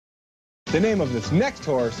The name of this next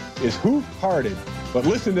horse is Who Farted. But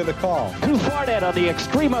listen to the call. Who Farted on the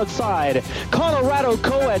extreme outside. Colorado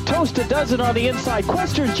Co at Toast a Dozen on the inside.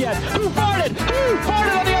 Questers Jet. Who Farted? Who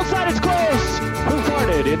Farted on the outside? It's close. Who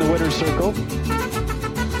Farted in the winner's circle?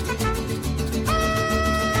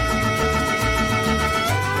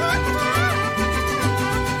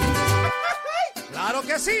 ¡Claro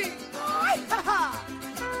que sí! ¡Ay, ja, ja!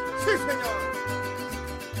 ¡Sí, señor!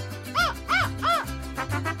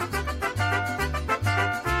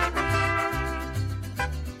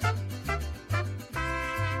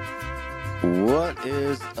 What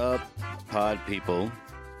is up, pod people?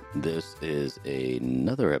 This is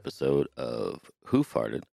another episode of Who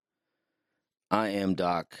Farted. I am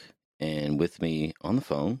Doc, and with me on the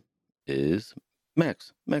phone is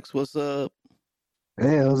Max. Max, what's up?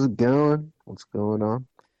 Hey, how's it going? What's going on?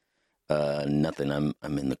 Nothing. I'm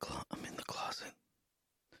in the closet.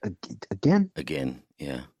 Again? Again.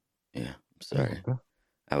 Yeah. I'm sorry. Okay.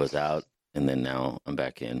 I was out, and then now I'm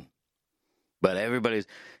back in. But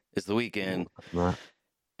it's the weekend, Right.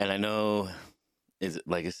 and I know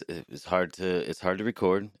it's hard to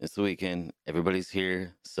record. It's the weekend. Everybody's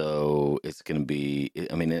here, so it's gonna be.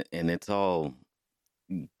 I mean, and it's all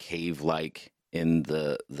cave-like in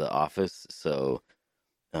the office, so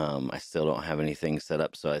I still don't have anything set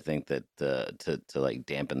up. So I think that to like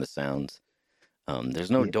dampen the sounds,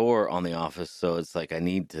 there's no door on the office, so it's like I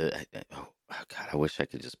need to. Oh God, I wish I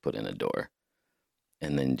could just put in a door,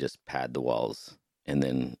 and then just pad the walls, and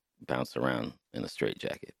then bounce around in a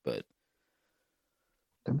straitjacket. But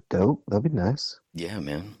That'd be dope. That'd be nice. yeah,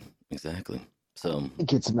 man, exactly. So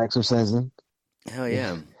Get some exercise in. hell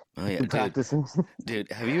yeah, oh yeah, Practicing.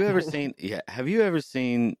 dude. Have you ever seen? Yeah, have you ever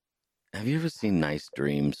seen Nice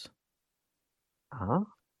Dreams? Huh?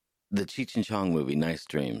 The Cheech and Chong movie, Nice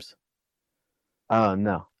Dreams. Oh,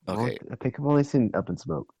 no. Okay. I think I've only seen Up in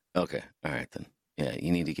Smoke. Okay, all right then. Yeah,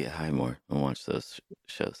 you need to get high more and watch those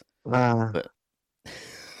shows. Uh,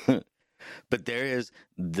 But there is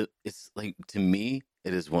it's like, to me,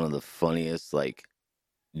 it is one of the funniest like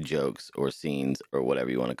jokes or scenes or whatever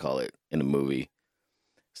you want to call it in a movie.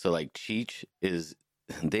 So like Cheech is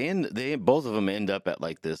they both of them end up at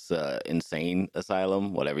like this insane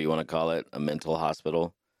asylum, whatever you want to call it, a mental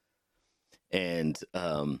hospital. And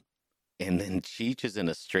then Cheech is in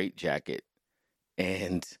a straitjacket,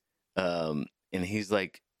 and he's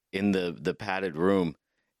like in the padded room,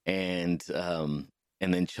 and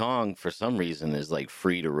then Chong for some reason is like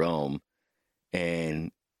free to roam,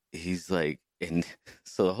 and he's like, and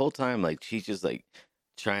so the whole time like Cheech is like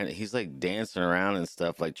he's like dancing around and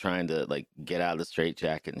stuff, like trying to like get out of the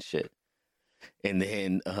straitjacket and shit, and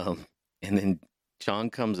then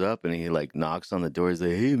Chong comes up and he like knocks on the door. He's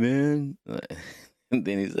like, "Hey man," and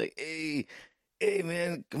then he's like, "Hey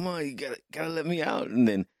man, come on, you gotta let me out." And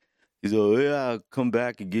then he's like, "Oh, yeah, I'll come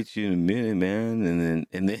back and get you in a minute, man."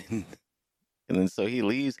 And then so he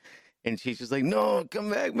leaves, and she's just like, "No,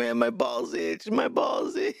 come back, man. My balls itch. My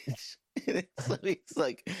balls itch." And so he's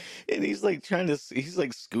like he's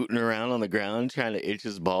like scooting around on the ground trying to itch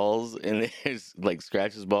his balls, and there's like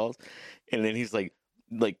scratch his balls, and then he's like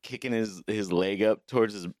kicking his leg up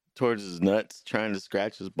towards his nuts, trying to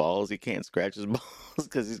scratch his balls. He can't scratch his balls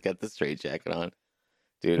because he's got the straitjacket on.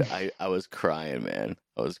 Dude, I was crying, man.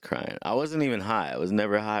 I was crying. I wasn't even high. I was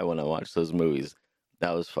never high when I watched those movies.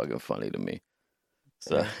 That was fucking funny to me.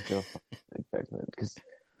 So, because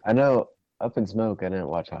I know Up in Smoke, I didn't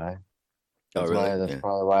watch High. oh really? That's Yeah.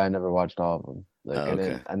 probably why I never watched all of them. Like Oh,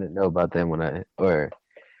 okay. I didn't know about them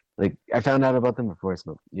I found out about them before I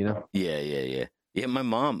smoked. You know? Yeah. My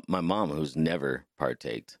mom, who's never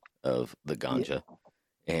partaked of the ganja,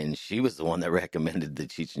 and she was the one that recommended the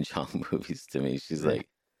Cheech and Chong movies to me. She's like,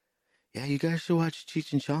 "Yeah, you guys should watch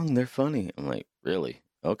Cheech and Chong. They're funny." I'm like, "Really?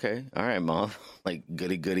 Okay, all right, Mom." Like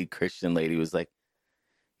goody Christian lady was like,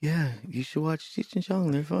 "Yeah, you should watch Cheech and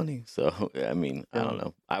Chong. They're funny." So I mean, I don't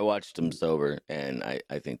know. I watched them sober, and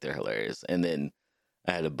I think they're hilarious. And then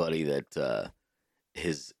I had a buddy that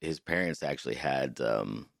his parents actually had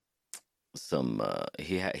some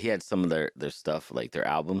he had some of their stuff, like their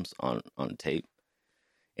albums on tape,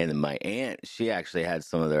 and then my aunt, she actually had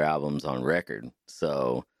some of their albums on record.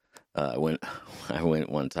 So I went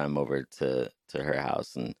one time over to her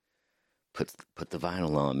house and put the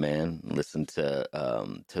vinyl on, man. Listen to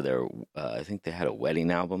their I think they had a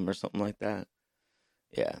wedding album or something like that.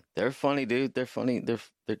 Yeah, they're funny, dude. They're funny. They're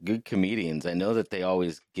good comedians. I know that they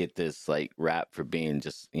always get this like rap for being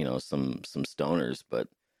just, some stoners, but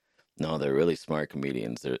no, they're really smart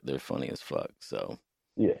comedians. They're funny as fuck. So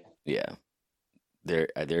yeah,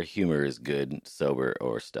 their humor is good, sober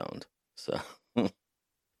or stoned. So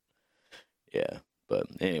yeah, But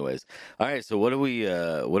anyways, all right. So what are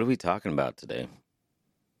we talking about today?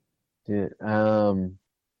 Dude, we're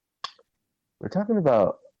talking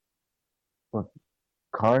about what,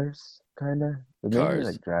 cars, kind of, but mainly Cars.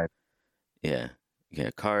 like drive. Yeah,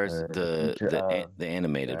 Cars. The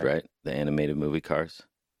animated, drive. right? The animated movie Cars,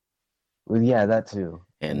 Well, yeah, that too.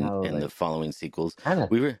 and how, the like, following sequels. kind of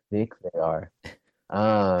We were thick they are.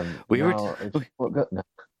 we were. No, it's well, no.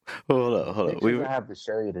 Hold on. We Pictures were. I have to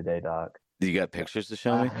show you today, Doc. You got pictures to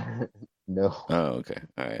show me? No. Oh, okay.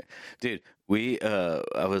 All right. Dude, we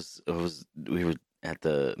we were at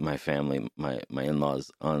my family, my in-laws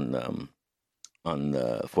on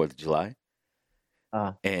the 4th of July.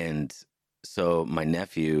 And so my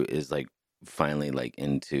nephew is like finally like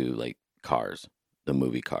into like Cars, the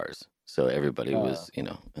movie Cars. So everybody was, and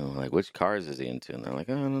we're like, which Cars is he into? And they're like,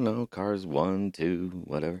 I don't know, Cars 1, 2,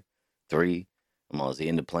 whatever, 3. I'm all, is he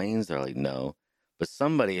into planes? They're like, no. But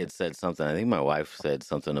somebody had said something. I think my wife said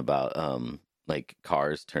something about like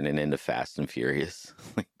Cars turning into Fast and Furious,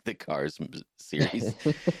 like the Cars series.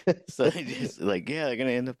 So I just like, yeah, they're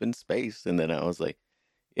gonna end up in space. And then I was like,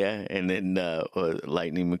 yeah. And then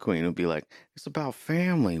Lightning McQueen would be like, it's about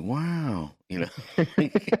family. Wow, That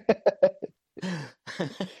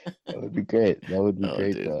would be great. That would be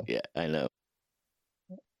great, dude. though. Yeah, I know.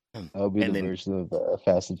 That would be the version of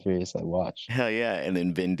Fast and Furious I watch. Hell yeah. And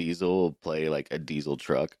then Vin Diesel will play like a diesel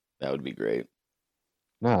truck. That would be great.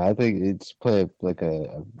 No, I think it's play like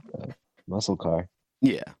a muscle car.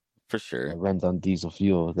 Yeah, for sure. It runs on diesel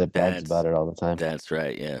fuel. That brags about it all the time. That's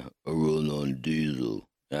right. Yeah, a run on diesel.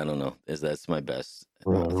 I don't know. That's my best.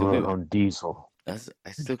 Run on diesel. I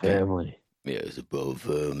still family. Yeah, it's about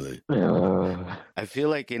family. I feel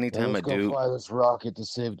like anytime I do fly this rocket to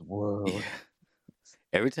save the world. Yeah.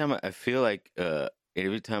 Every time I feel like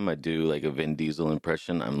every time I do like a Vin Diesel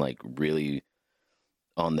impression, I'm like really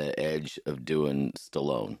on the edge of doing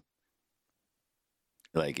Stallone.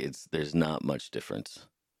 Like there's not much difference.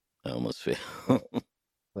 I almost feel.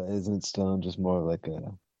 But isn't Stallone just more like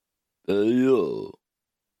a yo?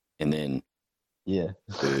 And then yeah.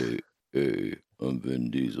 Hey, I'm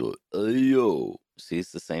Vin Diesel. Yo. See,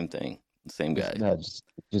 it's the same thing. Same guy. No,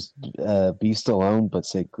 just be Stallone, but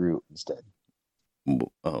say Groot instead.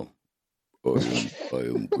 Oh, I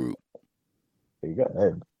am Groot. There you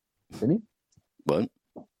go. Vinny? What?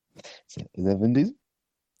 Is that Vin Diesel?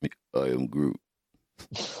 I am Groot.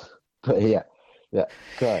 But yeah.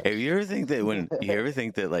 God. Have you ever think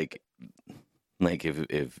that like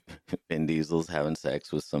if Vin Diesel's having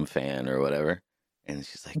sex with some fan or whatever, and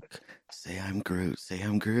she's like, "Say I'm Groot. Say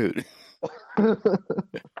I'm Groot."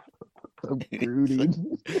 I'm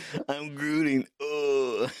Grooting. I'm Grooting.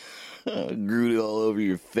 Oh, Grooting all over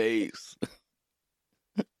your face.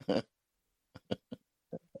 Oh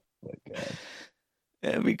my God.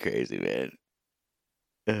 That'd be crazy, man.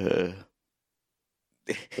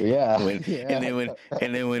 Yeah.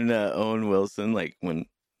 And then when Owen Wilson, like when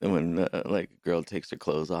like a girl takes her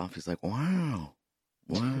clothes off, he's like, wow,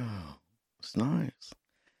 it's nice.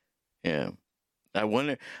 Yeah. I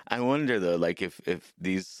wonder though, like if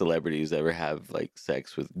these celebrities ever have like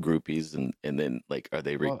sex with groupies and then like are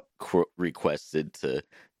they requested to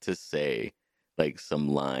say like some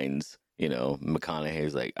lines,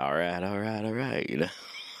 McConaughey's like, all right,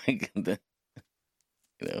 like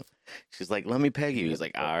she's like, let me peg you. He's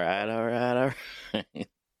like, all right.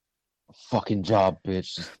 Fucking job,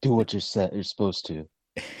 bitch. Just do what you're supposed to.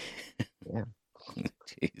 Yeah.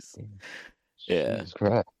 Jeez. Yeah. Jesus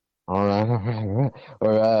Christ. All right.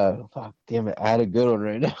 Or fuck, damn it, I had a good one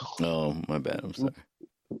right now. Oh, my bad. I'm sorry.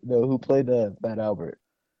 No, who played Fat Albert?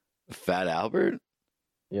 Fat Albert?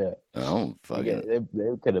 Yeah. Oh, fucking. They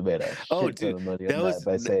could have made a shit ton of money on that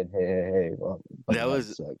by saying, hey. Well,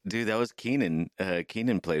 that was Keenan.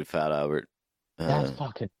 Keenan played Fat Albert. That's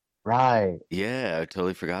fucking right. Yeah, I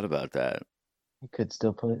totally forgot about that. He could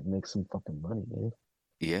still make some fucking money, man.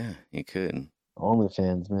 Yeah, he could.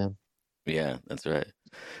 OnlyFans, man. Yeah, that's right.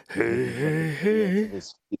 Hey.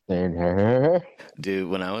 Dude,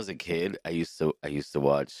 when I was a kid, I used to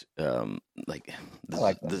watch like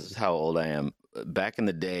this is how old I am. Back in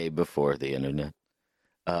the day before the internet.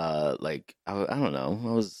 Like I don't know.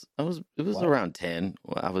 It was around 10.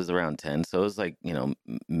 I was around 10, so it was like,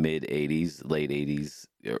 mid 80s, late 80s,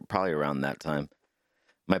 probably around that time.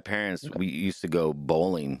 My parents, we used to go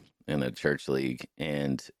bowling in a church league,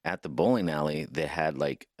 and at the bowling alley they had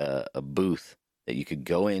like a booth that you could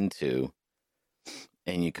go into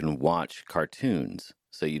and you can watch cartoons.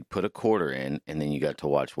 So you'd put a quarter in and then you got to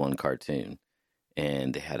watch one cartoon.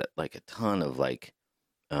 And they had like a ton of like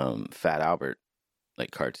Fat Albert like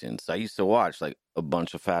cartoons. So I used to watch like a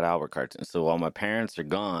bunch of Fat Albert cartoons. So while my parents are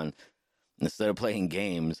gone instead of playing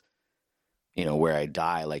games, where I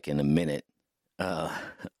die like in a minute,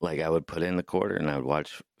 like I would put in the quarter and I would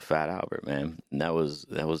watch Fat Albert, man. And that was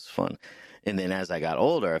fun. And then as I got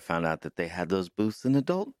older, I found out that they had those booths in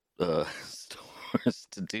adult stores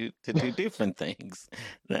to do different things.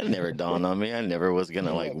 That never dawned on me. I never was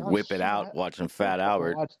gonna whip it out watching Fat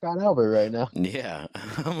Albert. Watch Fat Albert right now. Yeah,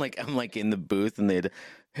 I'm like in the booth and they'd,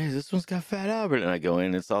 hey, this one's got Fat Albert, and I go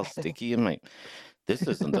in, it's all sticky. I'm like, this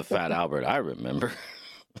isn't the Fat Albert I remember.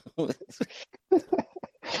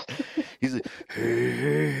 He's like,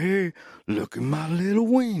 hey, look at my little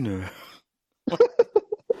wiener.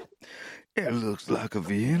 It looks like a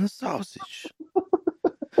Vienna sausage.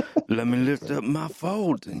 Let me lift up my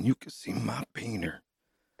folds and you can see my peener.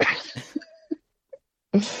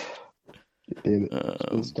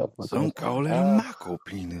 Some call it a micro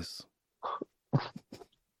penis.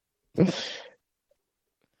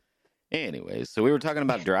 Anyways, so we were talking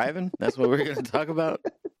about driving. That's what we're going to talk about.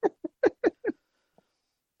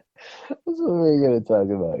 That's what we're going to talk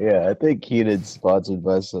about. Yeah, I think Keenan's sponsored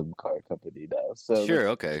by some car company now. So sure,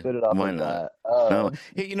 okay. Spit it off. Why not? No.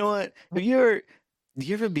 Hey, you know what? Do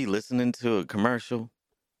you ever be listening to a commercial?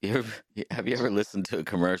 Have you ever listened to a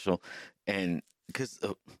commercial? And because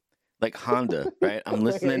like Honda, right? I'm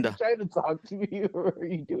listening to. Trying to talk to me, or are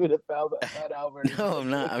you doing a Fat Albert? No, I'm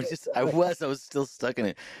not. I was still stuck in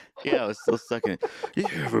it. Yeah, I was still stuck in it. You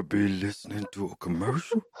ever be listening to a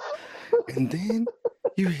commercial, and then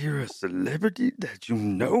you hear a celebrity that you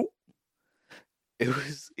know? It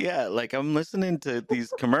was, yeah, like I'm listening to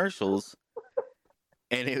these commercials,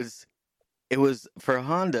 and it was for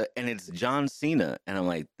Honda, and it's John Cena, and I'm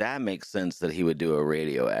like, that makes sense that he would do a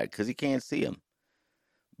radio ad because he can't see him.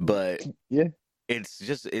 But yeah,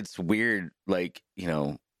 it's weird, like,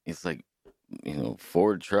 it's like,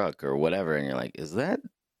 Ford truck or whatever, and you're like, is that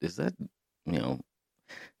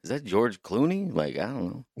George Clooney? Like, I don't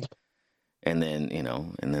know. And then,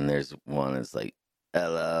 and then there's one that's like,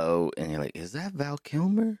 hello, and you're like, is that Val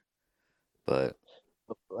Kilmer? But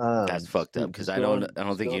that's fucked up because I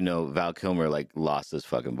don't think Val Kilmer like lost his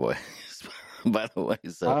fucking voice. By the way,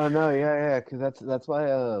 so. Oh no, yeah, because that's why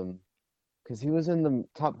because he was in the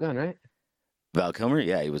Top Gun, right? Val Kilmer,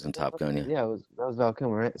 yeah, he was in Top Gun, yeah. Yeah, that was Val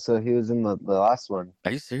Kilmer, right? So he was in the last one.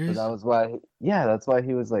 Are you serious? So that was why. That's why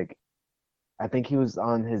he was like, I think he was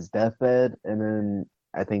on his deathbed, and then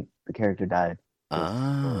I think the character died.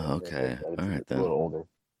 Ah, okay. All right, then. A little older.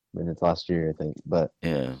 I mean, it's last year, I think. But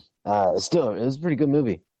yeah. Still, it was a pretty good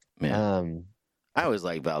movie. Yeah. I always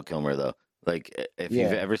like Val Kilmer, though. Like, if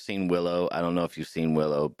you've ever seen Willow, I don't know if you've seen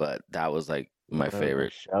Willow, but that was, like, my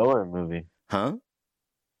favorite. Show or movie? Huh?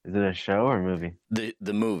 Is it a show or a movie? The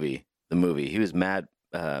movie. The movie. He was Mad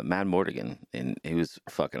Mortigan, and he was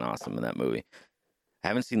fucking awesome in that movie. I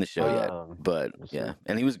haven't seen the show yet, but, yeah.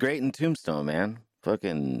 And he was great in Tombstone, man.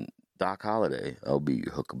 Fucking Doc Holliday. I'll be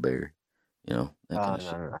your Huckleberry. That kind of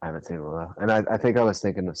shit. No, I haven't seen Willow. And I think I was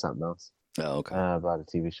thinking of something else. Oh, okay. About a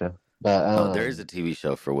TV show. But there is a TV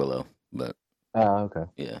show for Willow, but. Oh, okay.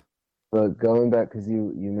 Yeah. But going back, because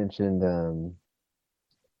you mentioned,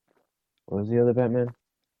 what was the other Batman?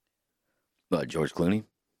 George Clooney.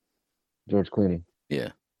 George Clooney. Yeah.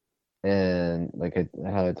 And like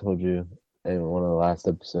how I told you in one of the last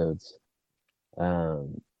episodes,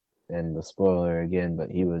 and the spoiler again, but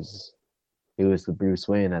he was the Bruce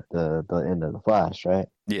Wayne at the end of the Flash, right?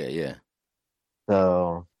 Yeah, yeah.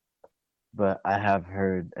 So, but I have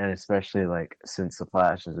heard, and especially like since the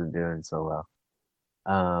Flash isn't doing so well,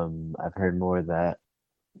 I've heard more that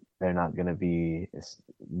they're not gonna be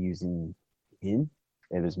using him.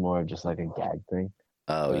 It was more of just like a gag thing.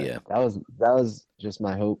 Oh, but yeah. That was just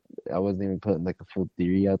my hope. I wasn't even putting like a full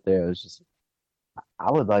theory out there. It was just,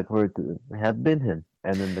 I would like for it to have been him,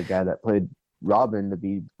 and then the guy that played Robin to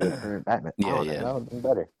be the current Batman. Yeah, yeah. That would have been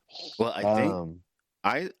better. Well, I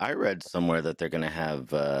think I read somewhere that they're gonna have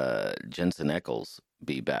Jensen Ackles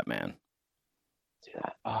be Batman.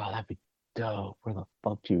 That'd be dope. Where the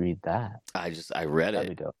fuck do you read that? I read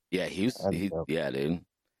That'd it. be dope. Yeah, yeah, dude.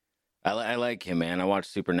 I like him, man. I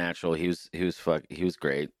watched Supernatural. He was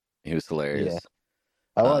great. He was hilarious. Yeah.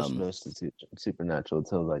 I watched most of Supernatural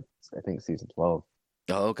until like I think season 12.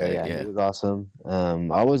 Oh, okay. Yeah, he was awesome. I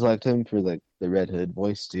always liked him for like the Red Hood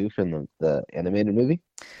voice too from the animated movie.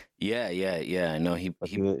 Yeah. I know he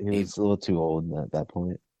was a little too old at that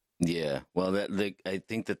point. Yeah. Well, I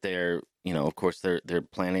think that they're of course they're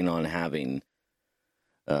planning on having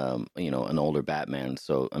an older Batman.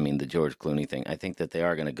 So I mean the George Clooney thing. I think that they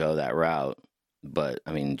are going to go that route. But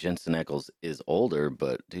I mean Jensen Ackles is older,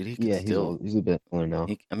 but dude, he's a bit older now.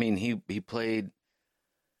 He played.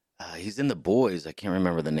 He's in The Boys. I can't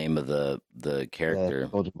remember the name of the character.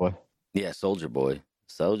 Soldier Boy. Yeah, Soldier Boy.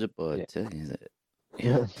 Soldier Boy, Yeah. tell you that.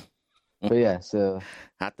 Yeah. But yeah, so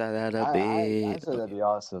I thought that'd I be. said that'd be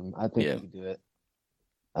awesome. I think Yeah. we could do it.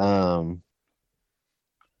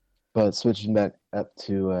 But switching back up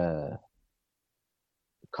to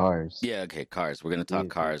cars. Yeah, okay, Cars. We're gonna talk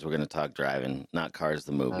Vehicles. Cars. We're gonna talk driving, not Cars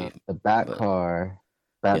the movie. The Bat but- car,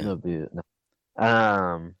 Yeah. Batmobile.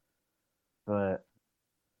 No. But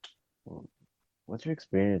what's your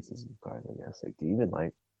experiences with cars? I guess like, do you even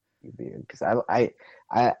like your vehicle? Because I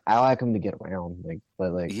like them to get around, like,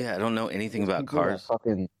 but like, Yeah, I don't know anything there's about people that cars.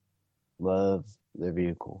 fucking love their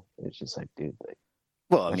vehicle. It's just like, dude, like,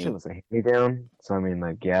 Well, I my shit mean, was a hand-me-down. So I mean,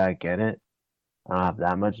 like, yeah, I get it. I don't have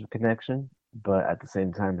that much of a connection, but at the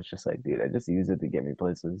same time, it's just like, dude, I just use it to get me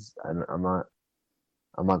places. I'm not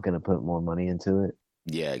gonna put more money into it.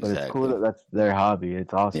 yeah, But it's cool exactly. that that's their hobby.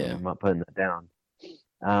 It's awesome. Yeah. I'm not putting that down.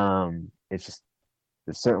 It's just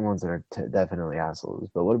there's certain ones that are definitely assholes.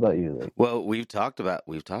 But what about you? Like, Well, we've talked about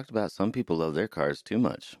some people love their cars too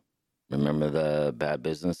much. Remember the bad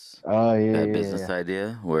business oh yeah, business yeah.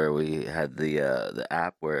 idea where we had the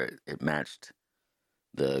app where it matched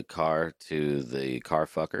the car to the car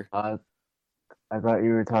fucker? I thought you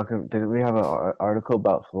were talking. Did we have an article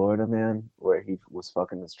about Florida man where he was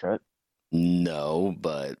fucking his truck? No,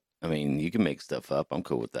 but I mean, you can make stuff up. I'm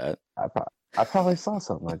cool with that. I probably saw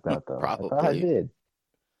something like that though. I thought I Probably. did.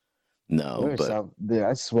 No, There was but some. Dude,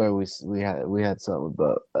 I swear we had something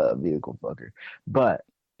about vehicle fucker. But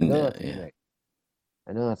I know no, that's a yeah, thing.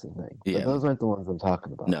 I know that's a thing. Yeah. But those aren't the ones I'm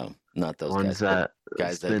talking about. no, not those Ones guys. But that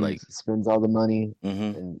guys that like, spends all the money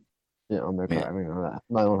mhm. and on their car. Yeah. I mean,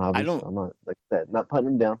 my own hobby. don't- So I'm not like that. Not putting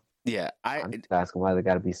them down. yeah, I'm just asking why they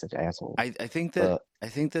got to be such assholes. I think that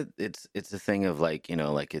it's a thing of like, you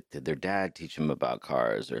know, like did their dad teach them about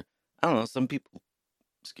cars, or I don't know. Some people,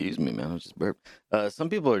 excuse me, man, I was just burped. Some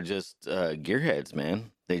people are just gearheads,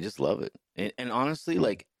 man. They just love it. And honestly,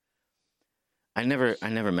 like I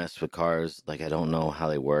never messed with cars. Like I don't know how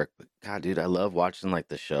they work, but God, dude, I love watching like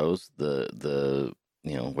the shows, the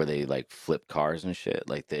you know, where they like flip cars and shit.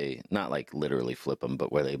 Like they not like literally flip them,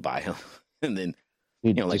 but where they buy them and then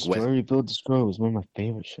Dude, you know, like Destroy, Rebuild, Destroy was one of my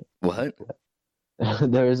favorite shows. what?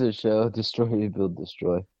 There is a show, Destroy, Rebuild,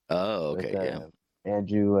 Destroy. Oh, okay, with, yeah.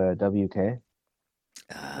 Andrew WK.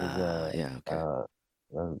 Yeah, okay.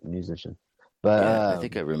 A musician. But Yeah, I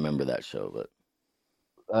think I remember that show, but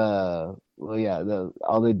well, yeah,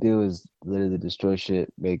 all they do is literally destroy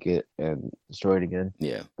shit, make it, and destroy it again.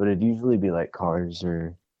 yeah. But it'd usually be like cars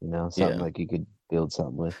or something Yeah. like you could build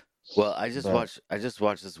something with. Well, I just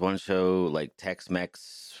watched this one show like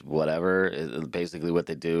Tex-Mex, whatever. Basically, what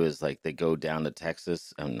they do is like they go down to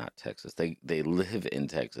Texas. Not Texas. They live in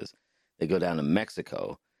Texas. They go down to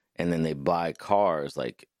Mexico, and then they buy cars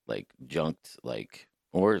like junked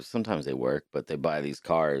or sometimes they work, but they buy these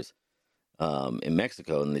cars in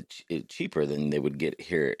Mexico, and it's cheaper than they would get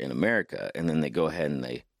here in America. And then they go ahead and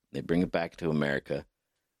they bring it back to America.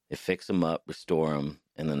 They fix them up, restore them,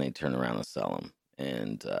 and then they turn around and sell them.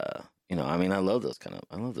 And you know, I mean, I love those kind of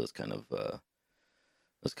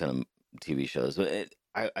TV shows. But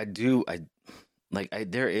I do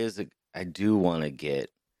want to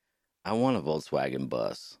get. I want a Volkswagen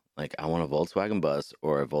bus. Like I want a Volkswagen bus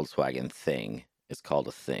or a Volkswagen thing. It's called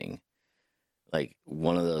a thing. Like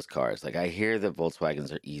one of those cars. Like I hear that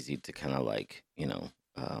Volkswagens are easy to kind of like, you know,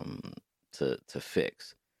 to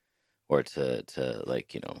fix or to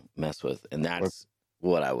like, you know, mess with. And that's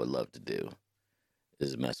what I would love to do.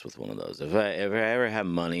 Is mess with one of those. If I ever have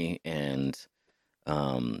money and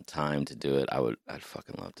time to do it, I'd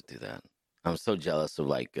fucking love to do that. I'm so jealous of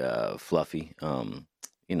like Fluffy,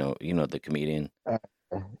 you know the comedian.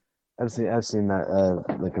 I've seen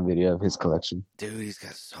that like a video of his collection. Dude, he's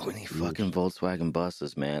got so many fucking Volkswagen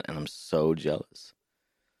buses, man, and I'm so jealous.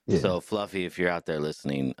 Yeah. So Fluffy, if you're out there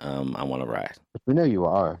listening, I want to ride. We know you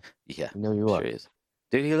are. Yeah, We know you are. sure is.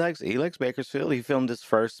 Dude, he likes Bakersfield. He filmed his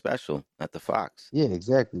first special at the Fox. Yeah,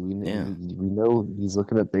 exactly. We know he's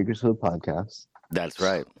looking at Bakersfield podcasts. That's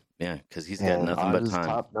right. Yeah, because he's got And nothing on but his time.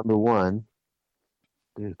 top number one.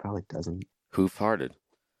 Dude, probably doesn't. Who farted?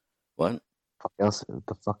 What? What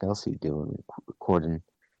the fuck else are you doing? Recording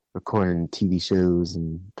TV shows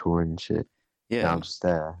and touring and shit. Yeah, No, I'm just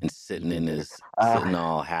and sitting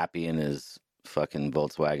all happy in his fucking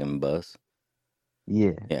Volkswagen bus.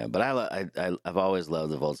 yeah. Yeah, but I've always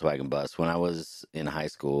loved the Volkswagen bus. When I was in high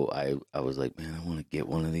school, I was like, man, I want to get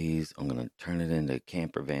one of these. I'm gonna turn it into a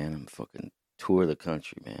camper van and fucking tour the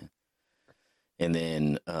country, man. And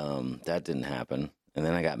then that didn't happen. And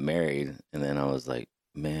then I got married, and then I was like,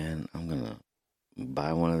 man, I'm gonna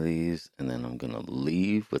buy one of these, and then I'm gonna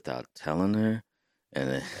leave without telling her, and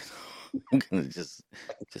then I'm gonna just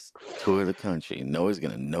tour the country. Noah's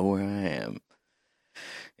gonna know where I am.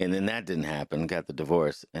 And then that didn't happen. Got the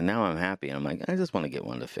divorce, and now I'm happy. I'm like, I just want to get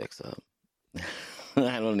one to fix up.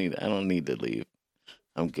 I don't need to leave.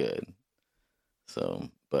 I'm good. So,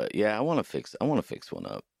 but yeah, I want to fix one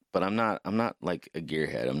up. But I'm not like a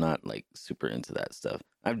gearhead. I'm not like super into that stuff.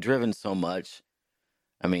 I've driven so much.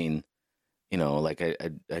 I mean, like I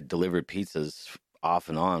delivered pizzas off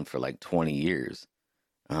and on for like 20 years.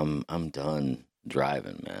 I'm done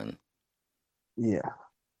driving, man. Yeah.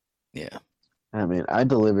 Yeah. I mean, I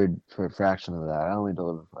delivered for a fraction of that. I only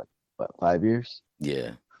delivered for like, what, 5 years?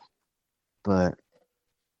 Yeah. But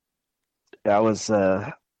I was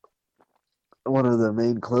one of the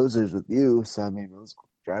main closers with you, so I mean, I was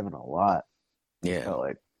driving a lot. Yeah. Felt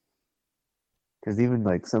like, because even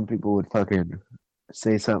like some people would fucking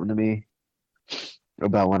say something to me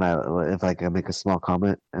about if like I make a small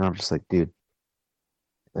comment, and I'm just like, dude,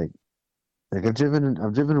 like I've driven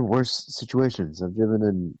in worse situations. I've driven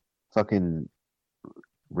in fucking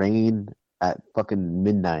rain at fucking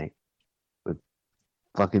midnight with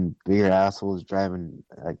fucking bigger assholes driving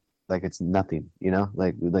like it's nothing,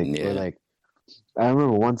 like Yeah. or like I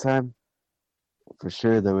remember one time for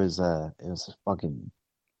sure it was a fucking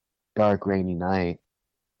dark rainy night,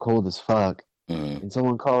 cold as fuck, and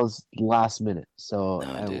someone calls last minute. So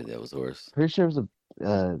No, dude, that was worse. pretty sure it was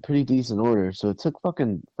a pretty decent order, so it took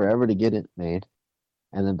fucking forever to get it made.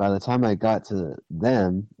 And then by the time I got to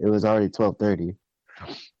them, it was already 12:30.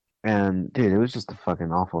 And dude, it was just a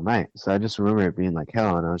fucking awful night. So I just remember it being like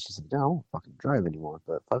hell, and I was just like, no, I won't fucking drive anymore.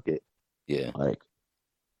 But fuck it, Yeah. like.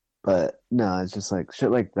 But no, it's just like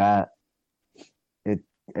shit like that.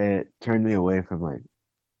 It turned me away from like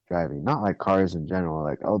driving. Not like cars in general.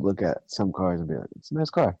 Like I would look at some cars and be like, it's a nice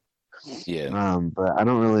car. Yeah. But I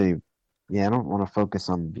don't really, I don't want to focus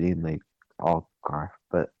on being like all car.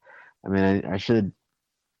 But I mean, I should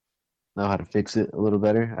know how to fix it a little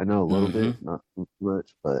better. I know a little bit, not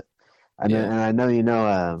much, but I know, and I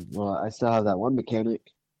know well, I still have that one mechanic.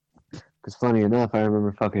 Because funny enough, I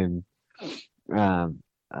remember fucking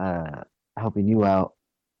helping you out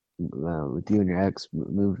with you and your ex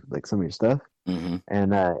move like some of your stuff.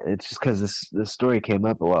 And it's just because this story came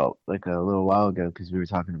up like a little while ago, because we were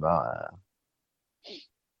talking about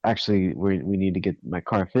actually we need to get my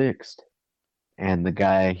car fixed, and the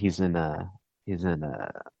guy he's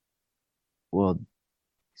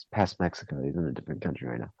past Mexico. He's in a different country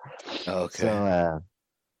right now. Okay. So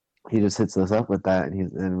he just hits us up with that,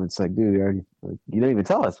 and it's like, dude, you didn't even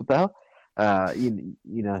tell us. What the hell? You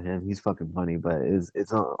know him. He's fucking funny, but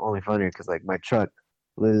it's only funnier because like my truck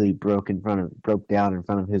literally broke down in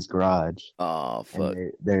front of his garage. Oh fuck!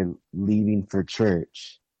 And they're leaving for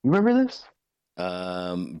church. You remember this?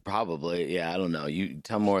 Probably. Yeah, I don't know. You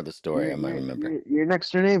tell more of the story. I might remember. Your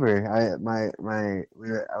next door neighbor. I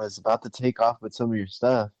was about to take off with some of your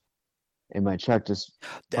stuff, and my truck just.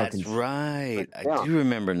 That's right. I do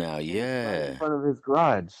remember now. Yeah. Right in front of his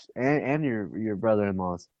garage, and your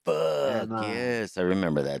brother-in-law's. Fuck yes, I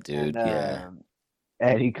remember that, dude. Yeah.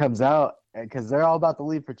 And he comes out because they're all about to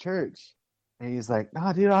leave for church, and he's like,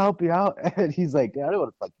 "Nah, dude, I'll help you out." And he's like, "I don't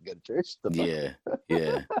want to fucking go to church."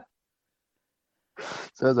 Yeah.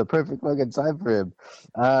 So it was a perfect fucking time for him.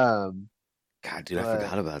 God, dude, I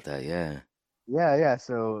forgot about that. Yeah. Yeah.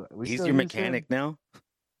 So he's your mechanic now.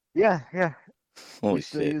 Yeah. Holy we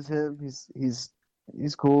still shit. use him.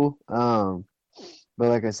 He's cool. But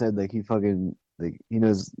like I said, like he fucking like he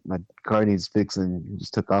knows my car needs fixing. He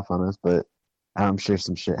just took off on us, but I'm sure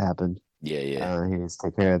some shit happened. Yeah. He needs to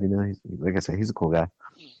take care of. He's like I said, he's a cool guy.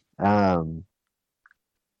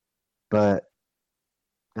 But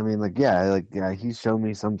I mean, like, he's shown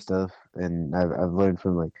me some stuff, and I've learned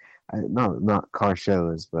from like, not car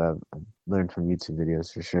shows, but I've learned from YouTube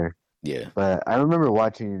videos for sure. Yeah. But I remember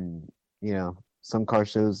watching, some car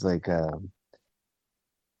shows like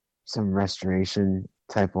some restoration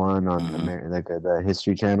type one on the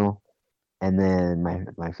History Channel, and then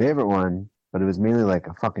my favorite one, but it was mainly like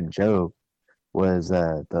a fucking joke, was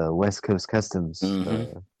the West Coast Customs.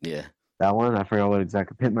 Yeah. That one, I forgot what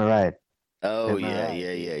exactly. Pimp My Ride. Oh yeah.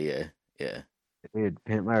 Dude,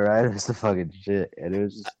 Pimp My Ride was the fucking shit, and it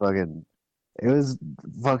was fucking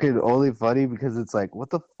only funny because it's like, what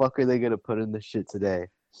the fuck are they gonna put in this shit today?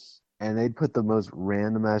 And they'd put the most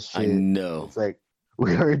random ass shit. I know. It's like,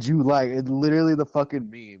 we heard you like, it's literally the fucking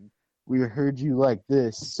meme. We heard you like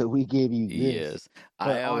this, so we gave you this. Yes.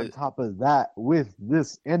 But on top of that, with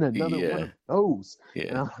this and another one of those. Yeah.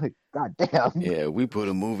 And I'm like, God damn. Yeah, we put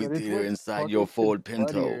a movie theater inside your Ford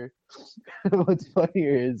Pinto. What's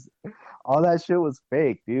funnier is all that shit was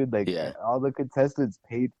fake, dude. Like Yeah. all the contestants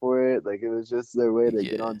paid for it. Like it was just their way to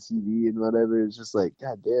get Yeah. on TV and whatever. It's just like,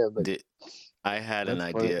 god damn, like I had an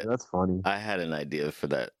that's funny. idea. That's funny. I had an idea for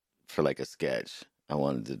that, for like a sketch I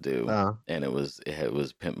wanted to do, and it was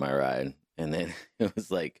Pimp My Ride, and then it was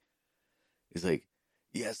like, he's like,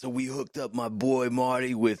 yeah, so we hooked up my boy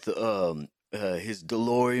Marty with his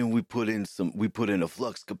DeLorean. We put in a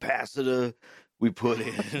flux capacitor. We put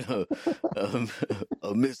in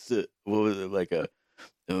a Mr. What was it, like a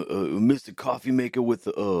Mr. Coffee Maker with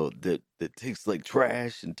that takes like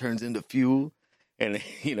trash and turns into fuel. And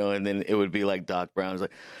and then it would be like Doc Brown's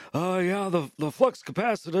like, oh yeah, the flux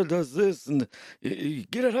capacitor does this, and you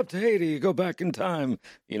get it up to 80, you go back in time,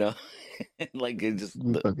 like it just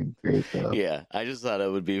fucking great though. Yeah, I just thought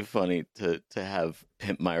it would be funny to have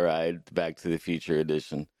Pimp My Ride Back to the Future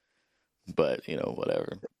edition, but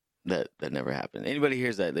whatever, that never happened. Anybody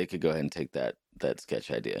hears that, they could go ahead and take that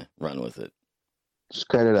sketch idea, run with it. Just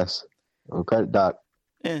credit us. We'll credit Doc.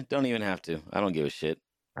 Don't even have to. I don't give a shit.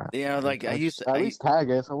 Like I used to at least tag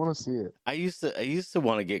us. I want to see it. I used to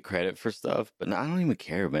want to get credit for stuff, but now I don't even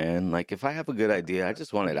care, man. Like if I have a good idea, I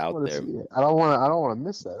just want it out there. I don't want to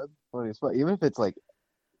miss that. That's funny as fuck. Even if it's like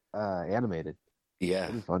animated. Yeah,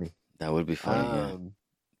 that'd be funny. That would be funny. Yeah.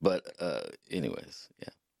 But anyways,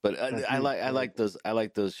 yeah. But I like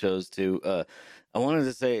those shows too. I wanted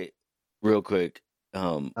to say real quick,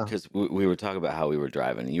 because we were talking about how we were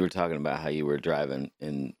driving. You were talking about how you were driving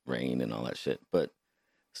in rain and all that shit. But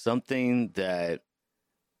something that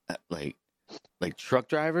like truck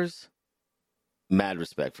drivers, mad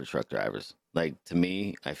respect for truck drivers. Like to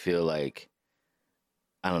me, I feel like,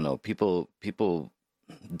 I don't know, people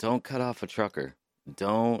don't cut off a trucker.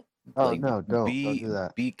 Don't don't do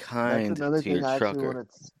that. Be kind to your trucker. I actually want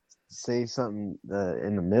to say something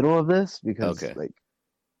in the middle of this, because like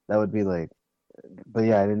that would be like, but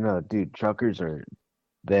yeah, I didn't know, dude. Truckers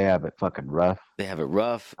they have it fucking rough. They have it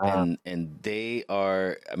rough, and they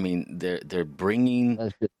are. I mean, they're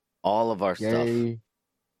bringing all of our stuff.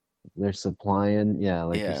 They're supplying,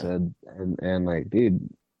 like you said, and like, dude,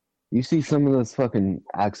 you see some of those fucking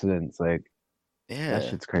accidents, like, that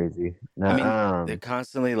shit's crazy. I mean, they're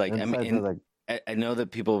constantly like, I know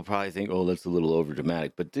that people will probably think, oh, that's a little over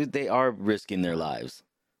dramatic, but dude, they are risking their lives.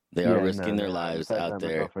 They are risking their lives out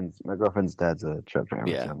there. My girlfriend's dad's a truck driver.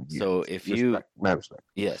 Yeah. So if my respect.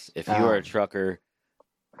 Yes, if you are a trucker,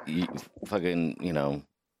 you fucking,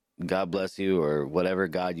 God bless you, or whatever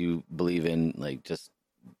God you believe in, like, just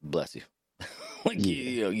bless you. Like,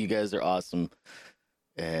 you guys are awesome.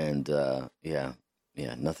 And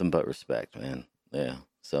nothing but respect, man. Yeah.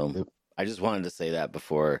 So I just wanted to say that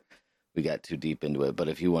before we got too deep into it. But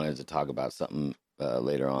if you wanted to talk about something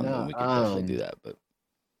later on, then we can definitely do that. But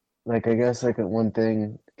like, I guess like one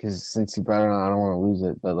thing, because since you brought it on, I don't want to lose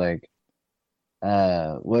it. But like,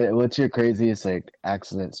 what's your craziest like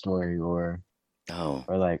accident story or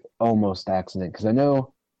like almost accident? Because I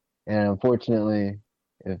know, and unfortunately,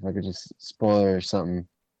 if I could just spoiler or something,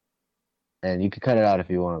 and you could cut it out if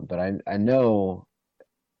you want, but I know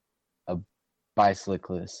a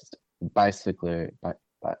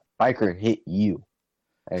biker hit you.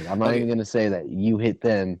 Like, I'm not even gonna say that you hit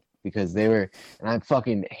them, because they were, and I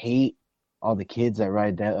fucking hate all the kids that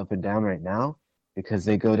ride that up and down right now, because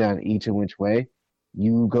they go down each and which way.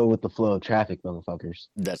 You go with the flow of traffic, motherfuckers.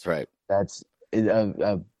 That's right. That's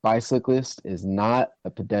a bicyclist is not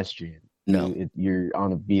a pedestrian. No, you're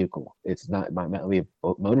on a vehicle. It's not, it might not be a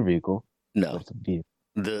motor vehicle. No, it's a vehicle.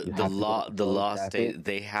 The law state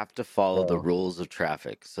they have to follow the rules of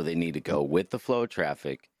traffic, so they need to go with the flow of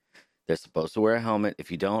traffic. They're supposed to wear a helmet.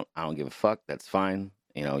 If you don't, I don't give a fuck. That's fine.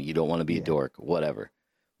 You don't want to be a dork, whatever.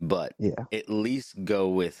 But at least go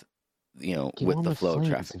with, with the flow of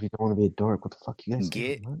traffic. If you don't want to be a dork, what the fuck you guys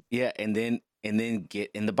doing? Yeah, and then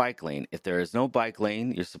get in the bike lane. If there is no bike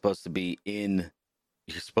lane, you're supposed to be in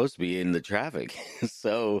the traffic.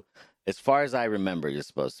 So as far as I remember, you're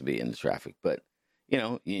supposed to be in the traffic, but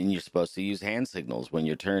and you're supposed to use hand signals when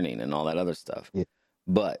you're turning and all that other stuff. Yeah.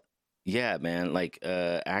 But yeah, man, like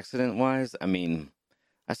accident wise, I mean,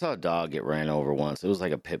 I saw a dog get ran over once. It was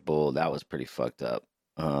like a pit bull. That was pretty fucked up.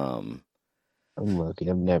 I'm lucky.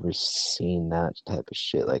 I've never seen that type of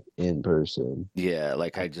shit like in person. Yeah,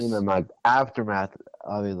 like I've seen them like aftermath.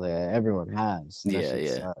 Obviously, everyone has.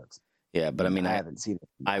 Sucks. Yeah, but I mean, I haven't seen it.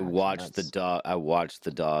 I watched the dog. I watched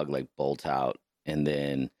the dog like bolt out, and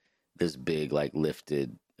then this big like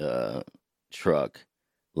lifted truck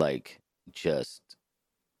like just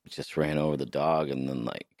ran over the dog, and then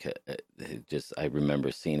like I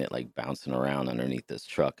remember seeing it like bouncing around underneath this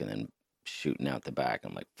truck and then shooting out the back.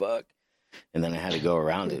 I'm like, fuck. And then I had to go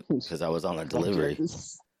around it because I was on a delivery.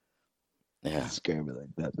 Yeah. Scare me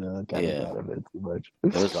like that. No, I kind of Yeah. got a bit too much.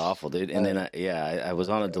 It was awful, dude. And then I was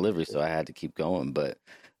on a delivery, so I had to keep going. But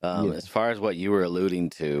Yeah. as far as what you were alluding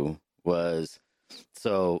to was,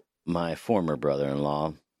 so my former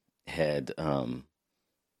brother-in-law had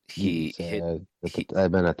he hit I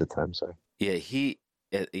meant at the time. Sorry. yeah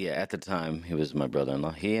at the time he was my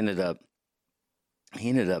brother-in-law. He ended up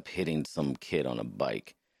hitting some kid on a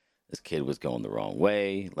bike. This kid was going the wrong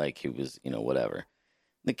way, like he was, whatever.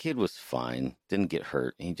 The kid was fine, didn't get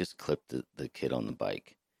hurt. He just clipped the kid on the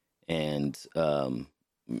bike. And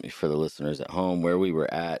for the listeners at home, where we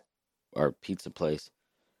were at, our pizza place,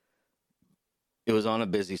 it was on a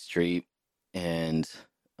busy street. And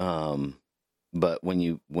but when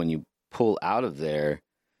you pull out of there,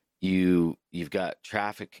 you've got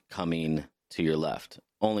traffic coming to your left,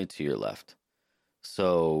 only to your left.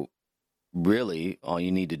 So really, all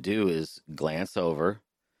you need to do is glance over,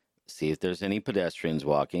 see if there's any pedestrians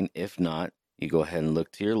walking. If not, you go ahead and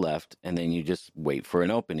look to your left, and then you just wait for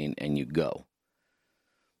an opening and you go.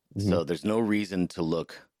 Mm-hmm. So there's no reason to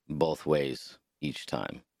look both ways each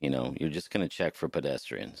time. You're just going to check for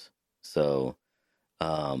pedestrians. So,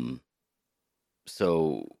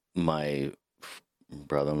 so my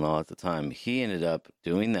brother-in-law at the time, he ended up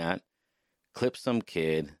doing that, clipped some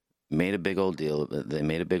kid, made a big old deal. They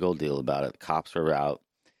made a big old deal about it. The cops were out.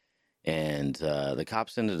 And the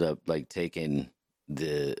cops ended up like taking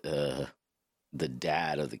the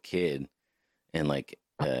dad of the kid and like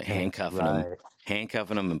handcuffing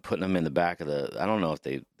him and putting him in the back of the. I don't know if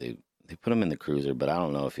they put him in the cruiser, but I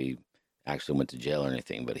don't know if he actually went to jail or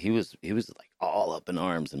anything. But he was like all up in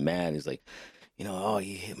arms and mad. He's like, oh,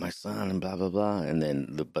 you hit my son and blah blah blah. And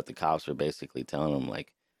then but the cops were basically telling him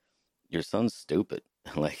like, your son's stupid.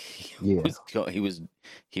 Like he was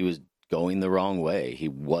going the wrong way. He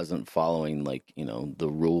wasn't following the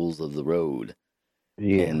rules of the road.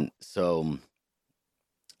 Yeah. And so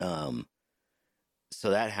so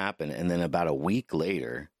that happened. And then about a week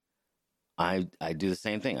later, I do the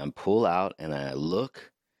same thing. I pull out and I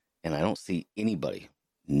look and I don't see anybody.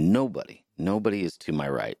 Nobody is to my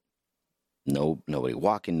right. Nobody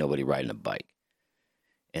walking, nobody riding a bike.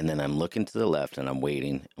 And then I'm looking to the left and I'm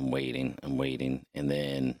waiting. And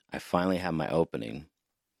then I finally have my opening.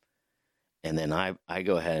 And then I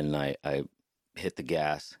go ahead and I hit the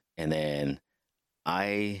gas. And then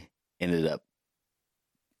I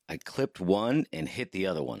clipped one and hit the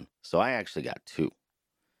other one. So I actually got two.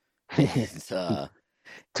 It's Twofer.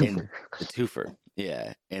 The twofer.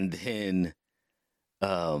 Yeah. And then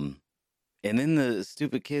the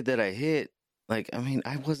stupid kid that I hit, like, I mean,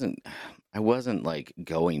 I wasn't like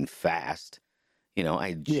going fast.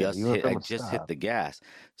 I just hit the gas.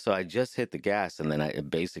 So I just hit the gas and then I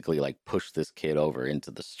basically like pushed this kid over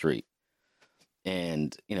into the street.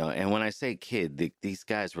 And, and when I say kid, these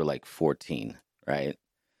guys were like 14, right?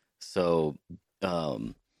 So,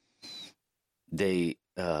 they,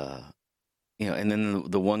 and then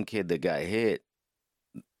the one kid that got hit,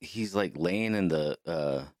 he's like laying in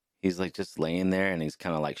the, he's like just laying there and he's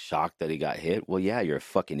kind of like shocked that he got hit. Well, yeah, you're a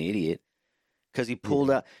fucking idiot. Because he pulled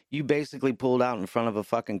out, you basically pulled out in front of a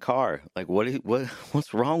fucking car. Like,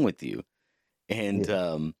 what's wrong with you? And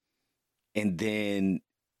and then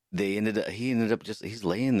he ended up he's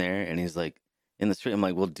laying there and he's like in the street. I'm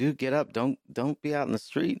like, well, dude, get up, don't be out in the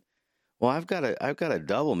street. Well, I've got a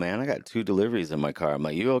double, man. I got 2 deliveries in my car. I'm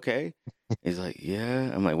like, you okay? He's like,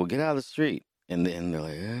 yeah. I'm like, well, get out of the street. And then they're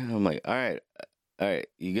like, yeah. I'm like, all right,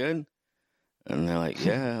 you good? And they're like,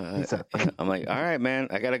 yeah. I'm like, all right, man,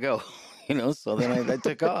 I gotta go. So then I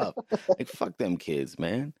took off. Like, fuck them kids,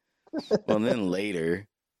 man. Well, and then later,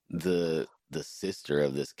 the sister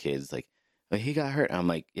of this kid's like, oh, he got hurt. I'm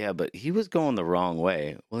like, yeah, but he was going the wrong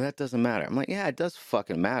way. Well, that doesn't matter. I'm like, yeah, it does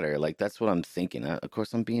fucking matter. Like, that's what I'm thinking. Of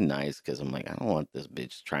course, I'm being nice because I'm like, I don't want this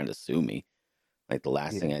bitch trying to sue me. Like, the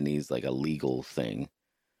last thing I need is like a legal thing.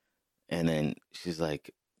 And then she's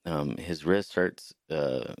like, his wrist hurts.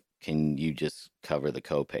 Can you just cover the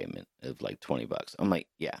co-payment of like $20? I'm like,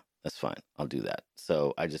 yeah, that's fine. I'll do that.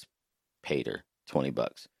 So I just paid her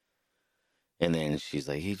 $20. And then she's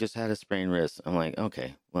like, he just had a sprained wrist. I'm like,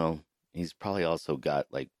 okay, well, he's probably also got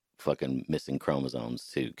like fucking missing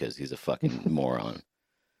chromosomes too, because he's a fucking moron.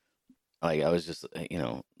 Like, I was just,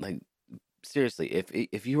 like, seriously,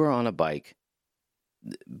 if you were on a bike,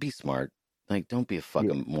 be smart. Like, don't be a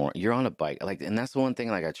fucking moron. You're on a bike. Like, and that's the one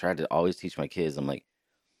thing, like, I tried to always teach my kids. I'm like,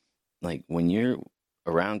 when you're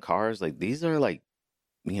around cars, like, these are like,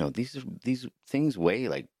 these things weigh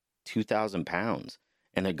like 2,000 pounds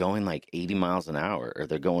and they're going like 80 miles an hour or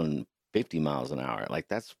they're going 50 miles an hour. Like,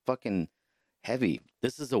 that's fucking heavy.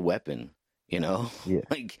 This is a weapon, Yeah.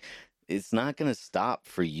 Like, it's not going to stop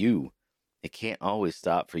for you. it can't always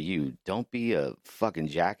stop for you. Don't be a fucking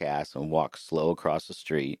jackass and walk slow across the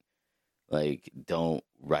street. Like, don't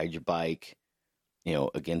ride your bike,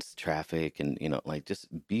 against traffic, and like, just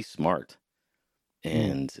be smart. Yeah.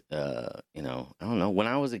 And I don't know. When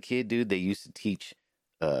I was a kid, dude, they used to teach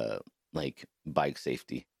uh like bike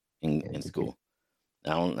safety in school.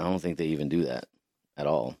 I don't think they even do that at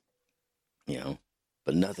all.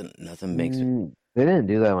 But nothing makes it. They didn't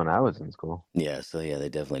do that when I was in school. Yeah, so yeah, they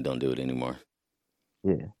definitely don't do it anymore.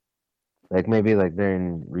 Yeah. Like maybe like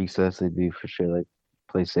during recess they do for sure, like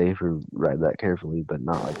play safe or ride that carefully, but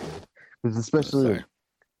not like because especially Sorry.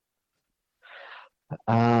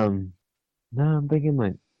 no, I'm thinking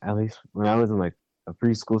like at least when I was in like a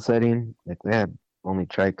preschool setting, like they had only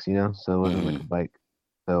trikes, so it wasn't like a bike,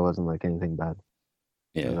 so it wasn't like anything bad.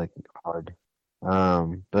 It was Yeah. like hard.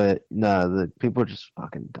 But no, the people are just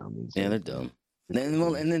fucking dumb these Yeah, they're days. dumb.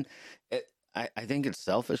 And then I think it's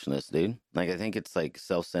selfishness, dude. Like, I think it's like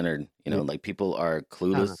self-centered, Yeah. like people are No,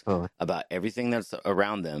 clueless totally. about everything that's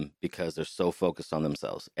around them because they're so focused on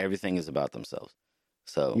themselves. Everything is about themselves.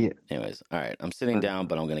 So, Yeah. anyways, all right, I'm sitting down,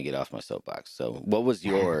 but I'm gonna get off my soapbox. So, what was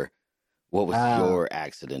your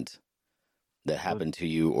accident that happened to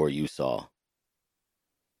you or you saw?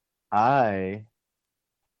 I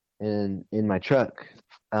in my truck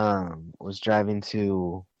was driving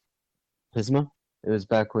to Pismo. It was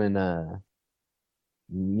back when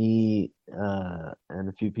me and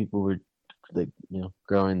a few people were like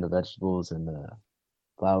growing the vegetables and the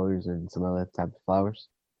flowers and some other type of flowers.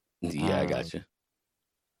 Yeah, I Um, got you.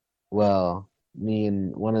 well, me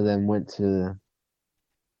and one of them went to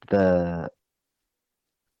the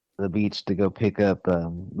the beach to go pick up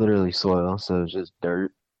literally soil, so it was just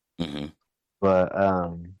dirt. Hmm. But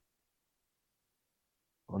on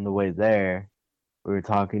the way there, we were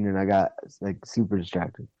talking and I got like super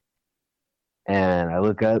distracted. And I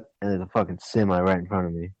look up and there's a fucking semi right in front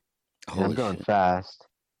of me. And I'm Holy going shit. fast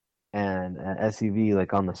and an SUV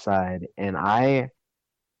like on the side and I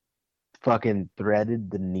fucking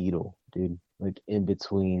threaded the needle, dude. Like in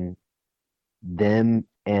between them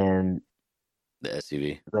and The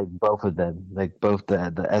SUV. like both of them. Like both the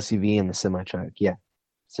SUV and the semi truck. Yeah.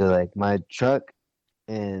 So like my truck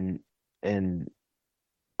and and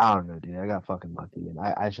I don't know, dude. I got fucking lucky, and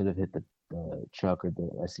I should have hit the truck or the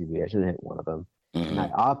SUV. I should have hit one of them, and I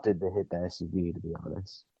Hmm. opted to hit the SUV to be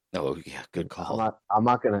honest. Oh yeah, good I'm call. not I'm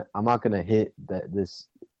not gonna hit this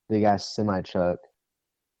big ass semi truck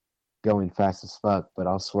going fast as fuck, but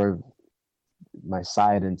I'll swerve my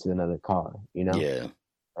side into another car. Yeah,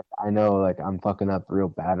 Like, I know like I'm fucking up real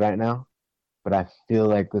bad right now, but I feel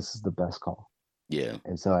like this is the best call, yeah.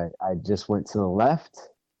 and so I just went to the left,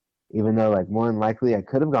 even though like more than likely I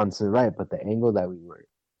could have gone to the right, but the angle that we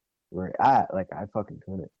were at, like I fucking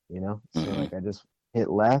couldn't. So Hmm. like I just hit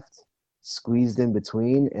left, squeezed in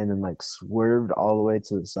between, and then like swerved all the way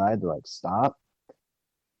to the side to like stop.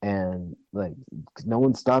 And like 'cause no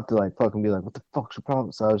one stopped to like fucking be like, what the fuck's your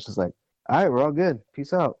problem? So I was just like, all right, we're all good.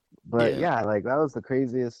 Peace out. But Yeah. yeah, like that was the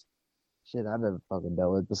craziest shit I've ever fucking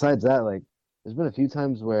dealt with. Besides that, like there's been a few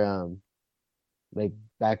times where like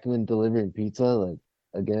back when delivering pizza, like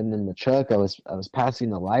again in the truck, I was passing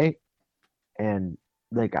the light and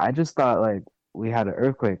like I just thought like we had an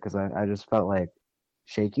earthquake because I just felt like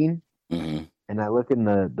shaking Hmm. and I look in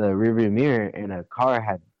the rearview mirror and a car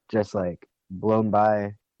had just like blown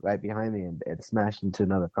by right behind me and it smashed into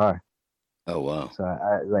another car. Oh wow. So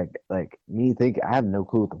I like me think I have no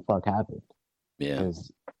clue what the fuck happened Yeah.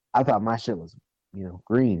 because I thought my shit was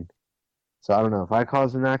green. So I don't know if I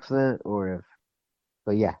caused an accident or if,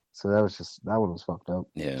 but yeah. So that one was fucked up.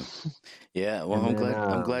 Yeah. Yeah. Well, And I'm then glad.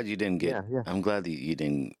 I'm glad you didn't get. yeah, yeah. I'm glad that you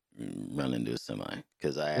didn't run into a semi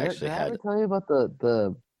because I Did actually I ever had tell you about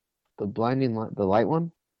the blinding light, the light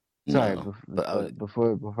one? Sorry, no, but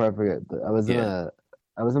before I forget, yeah.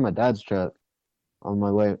 I was in my dad's truck on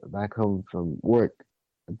my way back home from work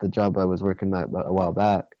at the job I was working at a while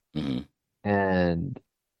back, Hmm. and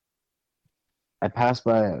I passed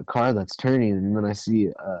by a car that's turning, and then I see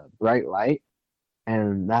a bright light,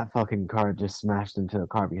 and that fucking car just smashed into a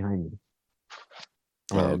car behind me,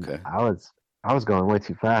 Oh, and okay. I was going way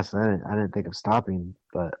too fast. I didn't think of stopping,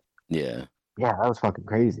 but Yeah. yeah, that was fucking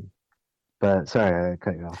crazy. But sorry, I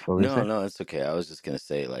cut you off. What were you No, saying? no, it's okay. I was just gonna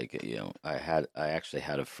say, like, I actually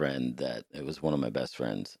had a friend that it was one of my best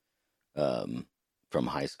friends, um, from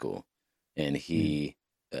high school, and Mm,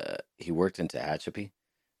 he worked in Tehachapi,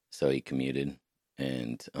 so he commuted,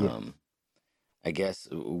 and yeah, I guess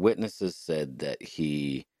witnesses said that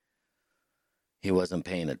he wasn't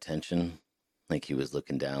paying attention, like he was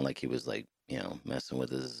looking down, like he was like messing with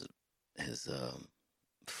his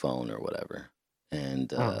phone or whatever,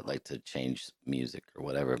 and Oh. like to change music or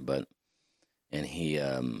whatever. And he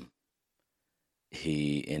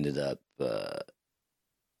ended up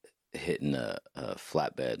hitting a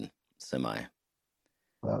flatbed semi,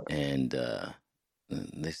 Well, and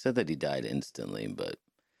they said that he died instantly, but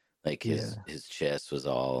like yeah. his chest was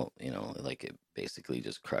all, like it basically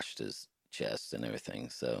just crushed his chest and everything.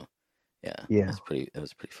 So yeah, Yeah. it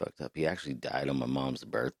was pretty fucked up. He actually died on my mom's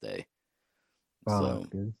birthday. Oh, So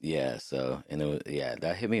dude. yeah, and it was, yeah,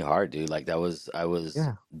 that hit me hard, dude. Like I was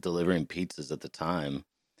Yeah. delivering pizzas at the time,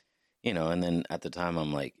 and then at the time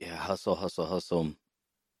I'm like, yeah, hustle, hustle, hustle.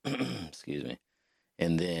 Excuse me.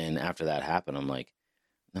 And then after that happened, I'm like,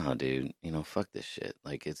 no, dude, fuck this shit.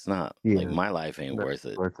 Like it's not like Yeah. my life ain't That's worth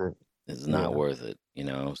it. worth it. It's not Yeah. worth it.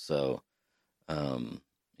 So um,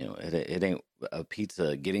 it ain't a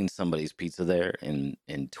pizza. Getting somebody's pizza there in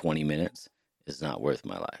 20 minutes is not worth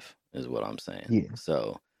my life. Is what I'm saying. Yeah.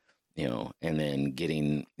 So and then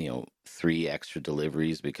getting 3 extra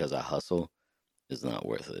deliveries because I hustle is not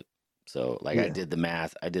worth it. So like Yeah. I did the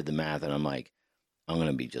math, and I'm like, I'm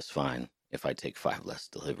gonna be just fine if I take 5 less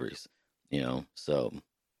deliveries. So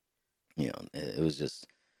it was just,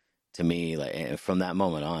 to me, like, and from that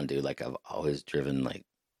moment on, dude, like I've always driven like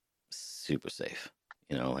super safe.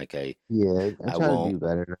 Like Yeah. I I try to won't. do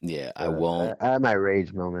better. Yeah, I But won't. I have my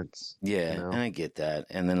rage moments, Yeah, and I get that.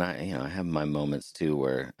 And then I have my moments too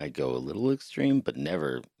where I go a little extreme, but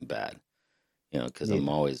never bad. Because I'm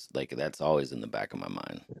Yeah. always like, that's always in the back of my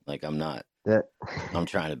mind. Like That I'm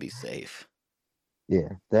trying to be safe. yeah.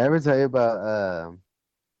 Did I ever tell you about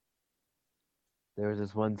there was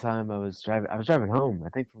this one time I was driving home, I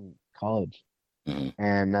think from college, Hmm.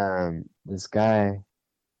 and this guy,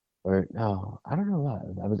 or no, I don't know why.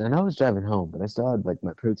 I know I was driving home, but I still had like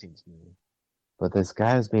my protein smoothie. But this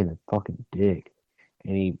guy was being a fucking dick,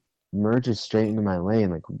 and he merges straight into my lane,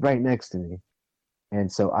 like right next to me.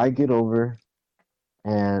 And so I get over,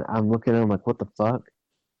 and I'm looking at him like, what the fuck?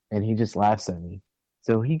 And he just laughs at me.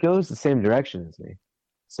 So he goes the same direction as me.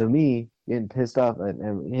 So me getting pissed off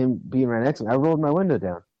and him being right next to me, I rolled my window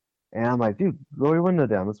down, and I'm like, dude, roll your window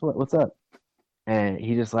down. What's up? And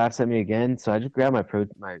he just laughs at me again. So I just grabbed my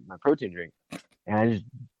protein drink, and I just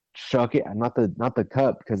shook it. Not the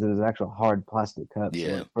cup because it was an actual hard plastic cup, so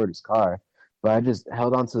Yeah, it hurt his car. But I just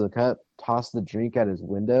held onto the cup, tossed the drink at his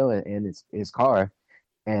window and his car,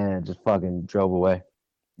 and just fucking drove away.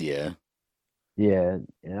 yeah. Yeah,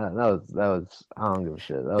 yeah, that was I don't give a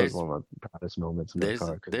shit. That was There's one of my proudest moments in my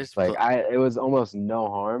car because there's it's like it was almost no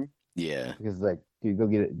harm yeah, because like dude, go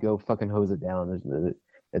get it, go fucking hose it down.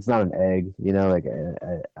 It's not an egg, like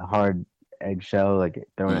a hard eggshell, like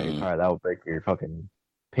throwing at your hmm car that will break your fucking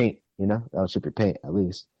paint. That'll chip your paint at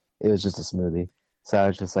least. It was just a smoothie, so I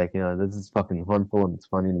was just like, this is fucking harmful and it's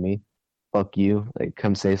funny to me. Fuck you, like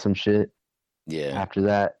come say some shit yeah, after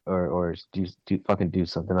that, or do fucking do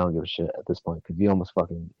something. I don't give a shit at this point because you almost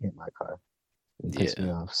fucking hit my car and pissed me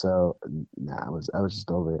yeah, off. So nah, I was just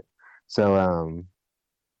over it. So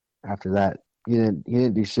after that, he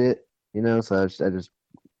didn't do shit, So I just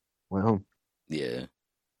went home. yeah.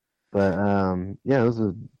 But yeah, those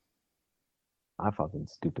were my fucking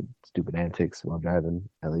stupid antics while driving,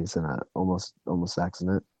 at least in a almost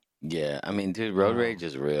accident. Yeah, I mean, dude, road rage Um,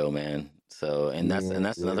 is real, man. So, yeah,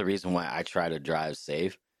 that's yeah, another reason why I try to drive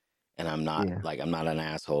safe, and yeah, I'm not an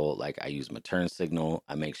asshole. Like I use my turn signal.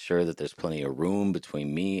 I make sure that there's plenty of room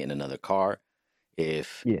between me and another car.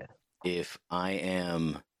 If yeah, if I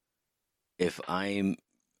am if I'm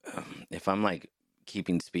if I'm like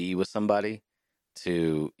keeping speed with somebody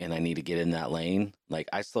and I need to get in that lane, like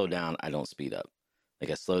I slow down, I don't speed up. Like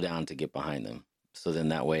I slow down to get behind them. So then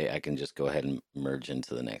that way I can just go ahead and merge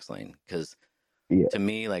into the next lane. Cause yeah, to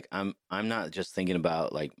me, like I'm not just thinking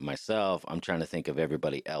about like myself, I'm trying to think of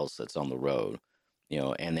everybody else that's on the road.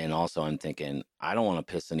 And then also I'm thinking I don't want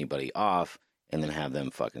to piss anybody off and then have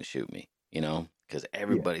them fucking shoot me, because yeah,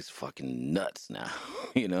 everybody's fucking nuts now,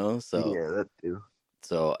 so yeah. That too.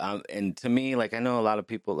 and to me, like I know a lot of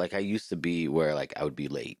people, like I used to be where like I would be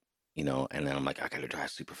late, and then I'm like, I gotta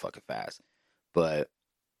drive super fucking fast. But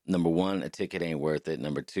number one, a ticket ain't worth it.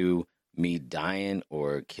 Number two, me dying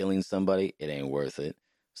or killing somebody, it ain't worth it.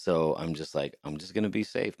 So I'm just like, I'm just gonna be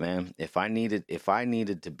safe, man. If I needed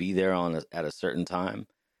to be there at a certain time,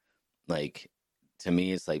 like to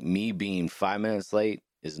me, it's like me being 5 minutes late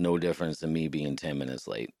is no difference than me being 10 minutes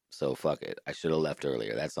late. So fuck it. I should have left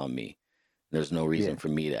earlier. That's on me. There's no reason Yeah, for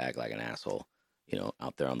me to act like an asshole,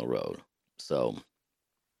 out there on the road. So,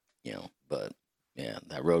 but yeah,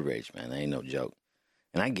 that road rage, man, that ain't no joke.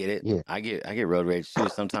 And I get it. yeah. I get road rage too.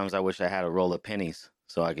 Sometimes I wish I had a roll of pennies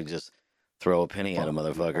so I could just throw a penny at a Fuck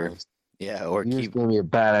you motherfucker. guys. Yeah, or Yours keep gonna be a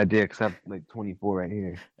bad idea because I'm like 24 right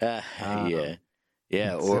here. yeah.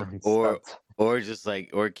 Yeah, So stop. or just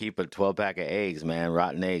like or keep a 12 pack of eggs, man,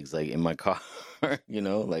 rotten eggs like in my car,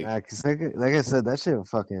 like Cause like I said, that shit will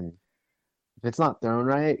fucking if it's not thrown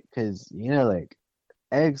right, cause like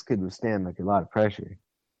eggs could withstand like a lot of pressure.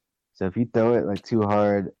 So if you throw it like too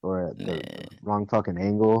hard or at the nah. wrong fucking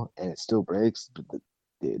angle and it still breaks,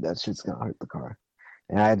 dude, that shit's gonna hurt the car.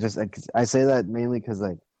 And I say that mainly because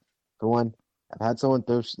like for one, I've had someone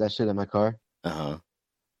throw that shit in my car Uh-huh.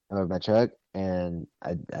 or my truck, and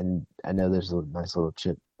I know there's a nice little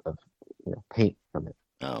chip of paint from it,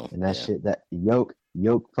 Oh, and that yeah. shit that yolk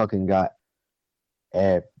fucking got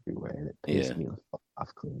everywhere, and it Yeah. pissed me the fuck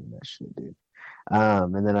off cleaning that shit, dude.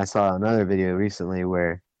 And then I saw another video recently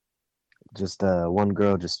where just one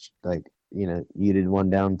girl just like yeeted one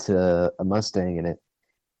down to a Mustang, and it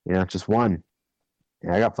just one.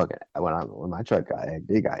 And I got fucking when my truck got egged,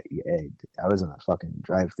 they got egged. I was in a fucking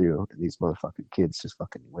drive-through, and these motherfucking kids just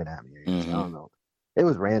fucking went at me. I Mm-hmm. don't know. It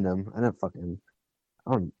was random. I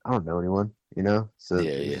don't know anyone, So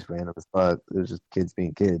Yeah, it was yeah. just random as fuck. It was just kids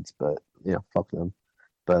being kids, but fuck them.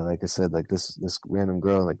 But like I said, like this random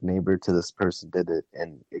girl, like neighbor to this person, did it,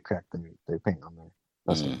 and it cracked their paint on their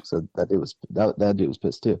Mustang. Mm. So that dude was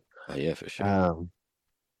pissed too. Oh yeah, for sure.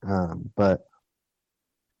 But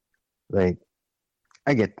like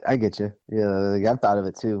I get you. Yeah, like I've thought of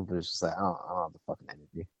it too, but it's just like I don't have the fucking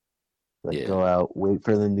energy. Like Yeah. go out, wait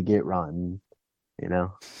for them to get rotten, like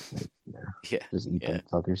Yeah. just eat Yeah. them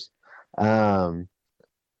fuckers.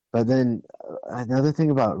 But then another thing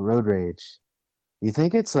about road rage, you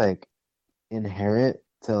think it's like inherent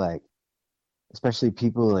to like, especially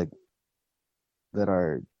people like that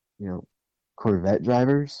are Corvette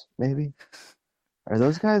drivers, maybe? Are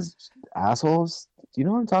those guys assholes? Do you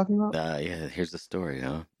know what I'm talking about? Yeah, here's the story,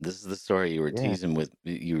 huh? This is the story you were Yeah, this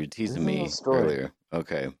is teasing a me story, earlier.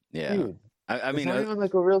 Okay. Yeah. dude. I It's mean, not even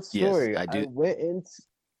like a real yes, story. I I do. went into,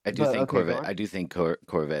 I do but think okay, go Corvette. on, I do think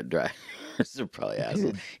Corvette drivers are probably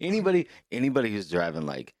assholes. dude. Anybody who's driving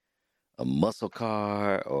like a muscle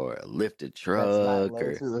car or a lifted That's not truck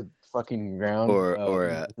low to the fucking ground.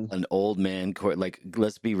 or an old man like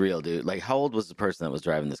let's be real, dude. Like, how old was the person that was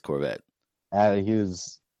driving this Corvette? He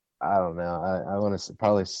was, I don't know. I want to say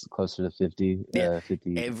probably closer to 50, Yeah,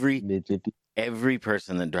 50, every mid 50. every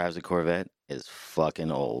person that drives a Corvette is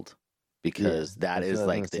fucking old Yeah, because that that's what is I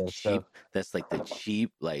was gonna like the say. cheap. So That's like the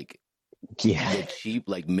cheap yeah, the cheap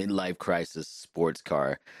like midlife crisis sports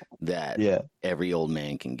car that yeah. every old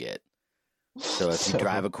man can get. So if you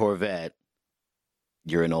drive So a Corvette,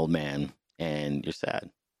 you're an old man and you're sad,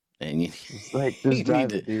 and you, it's like you just need drive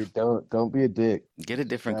to it, dude. Don't be a dick. get a Just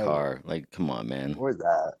different drive it. car. Like, come on, man. Or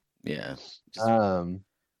that. Yeah, just Um,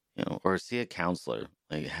 or see a counselor.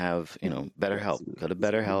 Like, have better yeah, help. Go to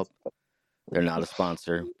Better Help. They're not a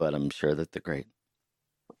sponsor, but I'm sure that they're great.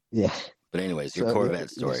 yeah. But anyways, your So Corvette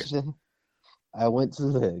story. yesterday, I went to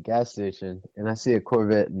the gas station and I see a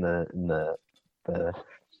Corvette in the.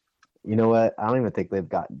 You know what? I don't even think they've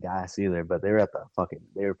got gas either, but they were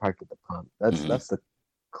parked at the pump. Hmm. That's the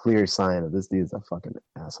clear sign of this dude's a fucking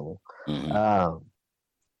asshole. Hmm. Um,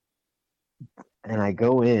 and I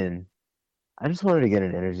go in. I just wanted to get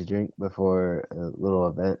an energy drink before a little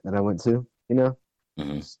event that I went to.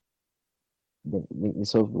 Hmm. Just make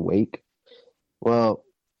myself awake. Well,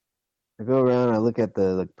 I go around. I look at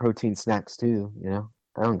the protein snacks too.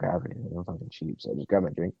 I don't grab anything. I'm fucking cheap, so I just grab my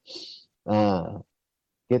drink.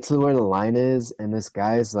 Get to where the line is, and this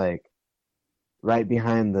guy's like right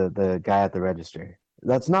behind the guy at the register.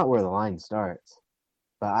 That's not where the line starts.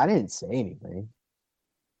 But I didn't say anything.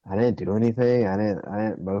 I didn't do anything. I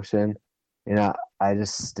didn't motion. I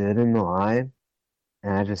just stood in the line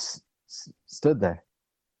and I just stood there.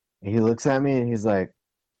 And he looks at me and he's like,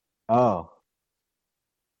 "Oh,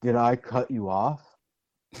 did I cut you off?"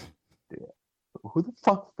 Dude, who the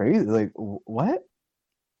fuck phrase like what?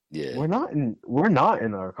 Yeah. We're not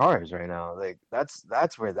in our cars right now. Like that's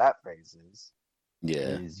where that phrase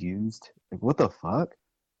Yeah. is used. Like what the fuck?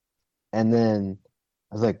 And then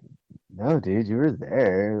I was like, "No, dude, you were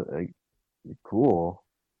there. Like, you're cool."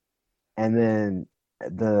 And then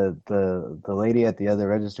the lady at the other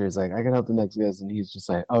register is like, "I can help the next guest," and he's just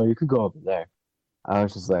like, "Oh, you could go over there." I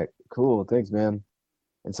was just like, "Cool, thanks, man."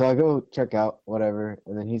 And so I go check out, whatever,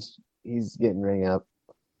 and then he's getting ring up.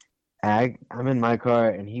 I'm in my car,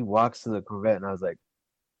 and he walks to the Corvette, and I was like,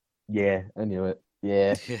 "Yeah, I knew it.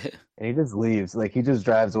 Yeah." And he just leaves, like he just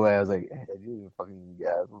drives away. I was like, "Hey, you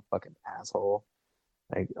fucking asshole!"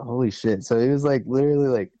 Like, holy shit. So he was like, literally,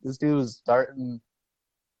 like this dude was starting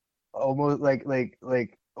almost like,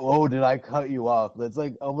 oh, did I cut you off? That's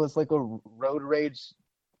like almost like a road rage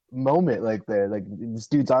moment like there. Like this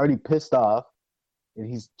dude's already pissed off and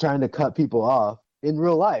he's trying to cut people off in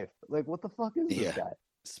real life. Like what the fuck is Yeah. this guy?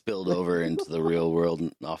 Spilled over into the real world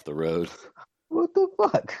and off the road. What the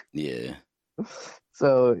fuck? Yeah.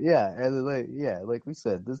 So yeah, and like we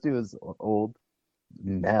said, this dude is old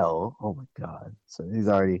now. Oh my god. So he's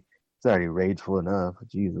already rageful enough.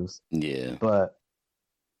 Jesus. Yeah. But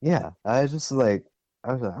yeah, I just like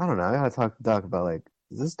I was like, I don't know. I gotta talk about like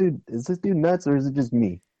is this dude nuts or is it just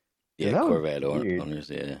me? Yeah, That was Corvette weird. owners,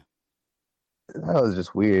 yeah. That was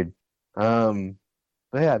just weird.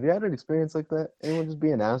 But yeah, have you had an experience like that? Anyone just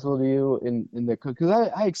be an asshole to you in the because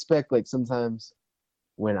I expect like sometimes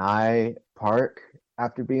when I park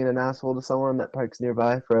after being an asshole to someone that parks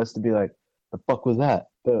nearby for us to be like, the fuck was that?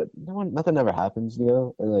 But nothing ever happens, you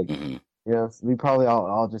know? And like, Hmm. you know, we probably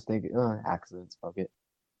all just think, accidents, fuck it.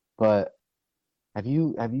 But have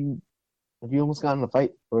you almost gotten in a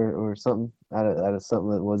fight or something out of something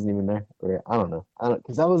that wasn't even there? Or I don't know. I don't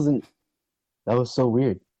because that was so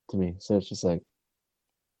weird to me. So it's just like,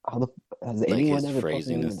 how the has Like anyone his ever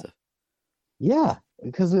phrasing and fucking stuff. yeah,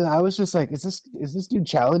 because I was just like, is this dude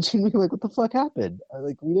challenging me? Like, what the fuck happened?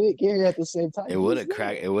 Like, we didn't care at the same time. It would have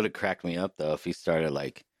cracked me up though if he started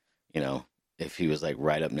like, you know, if he was like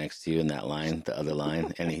right up next to you in that line, the other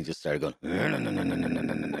line, and he just started going. I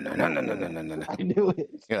knew it.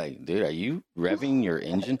 You're like, dude, are you revving your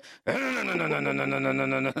engine?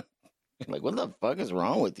 Like, what the fuck is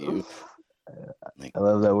wrong with you? Like, I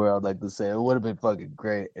love that we're all like the same. It would have been fucking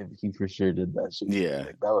great if he for sure did that shit. yeah.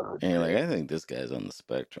 Like, that would have And been you're like, great. I think this guy's on the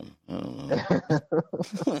spectrum. I don't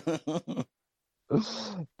know.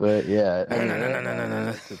 But yeah, I mean,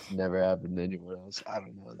 it's never happened to anyone else. I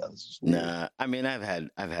don't know. That was just weird. Nah, I mean, I've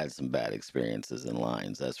had some bad experiences in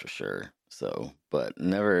lines, that's for sure. So, but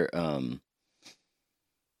never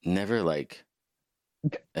like,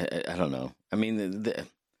 I don't know. I mean,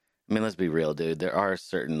 let's be real, dude. There are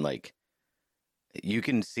certain like, you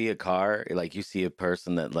can see a car, like you see a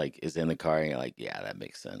person that like is in the car, and you're like, yeah, that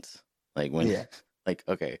makes sense. Like when, Yeah. like,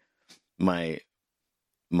 okay, my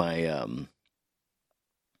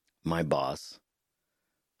my boss,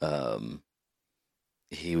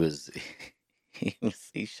 he was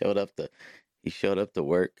he showed up to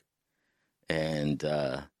work, and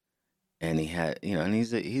he had, you know, and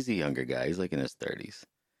he's a younger guy, he's like in his 30s,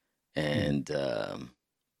 and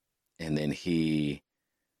then he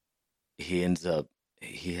ends up,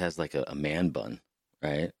 he has like a man bun,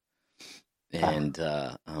 right? And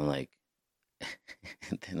I'm like,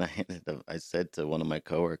 and then I said to one of my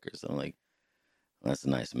coworkers, I'm like, that's a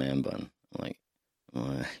nice man bun. I'm like,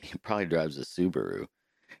 well, he probably drives a Subaru.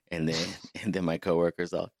 And then my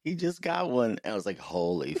coworker's all, he just got one. And I was like,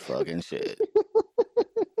 holy fucking shit.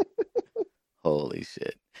 Holy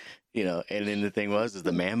shit. You know, and then the thing was, is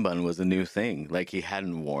the man bun was a new thing. Like he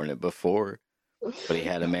hadn't worn it before, but he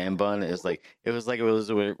had a man bun. It was like it was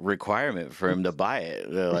a requirement for him to buy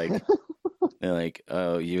it. They're like,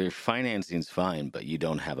 oh, your financing's fine, but you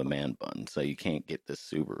don't have a man bun, so you can't get the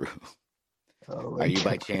Subaru. Oh Are my you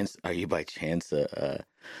by God. chance? Do you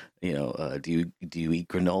eat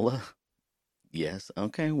granola? Yes.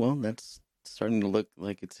 Okay. Well, that's starting to look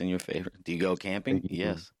like it's in your favor. Do you go Are camping? you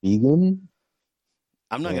Yes. vegan?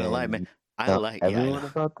 I'm not gonna lie, man. And I tell like. Yeah, I everyone know.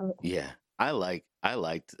 about that? Yeah, I liked.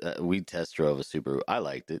 We test drove a Subaru. I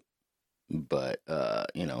liked it, but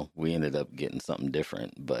you know, we ended up getting something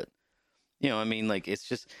different. But you know, I mean, like it's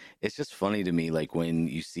just funny to me, like when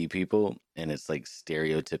you see people and it's like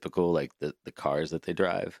stereotypical, like the cars that they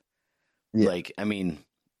drive. Yeah. Like, I mean,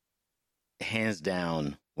 hands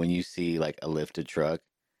down, when you see like a lifted truck,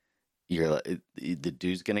 you're like, the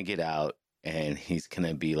dude's gonna get out and he's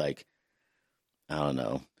gonna be like, I don't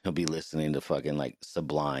know, he'll be listening to fucking like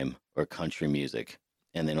Sublime or country music,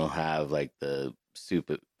 and then he'll have like the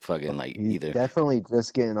stupid fucking like He's either, definitely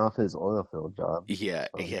just getting off his oil field job. yeah,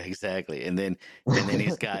 So. yeah, exactly, and then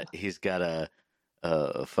he's got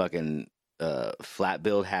a fucking flat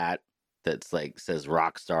build hat that's like says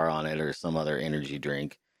Rockstar on it or some other energy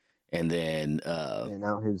drink, and then And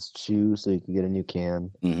out his shoe so he can get a new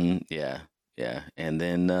can. yeah, yeah, and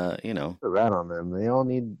then you know, Put that on them. We all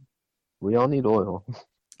need oil.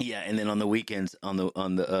 yeah, and then on the weekends,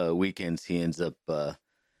 weekends, he ends up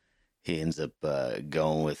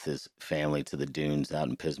going with his family to the dunes out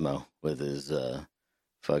in Pismo with his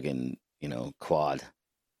fucking, you know, quad.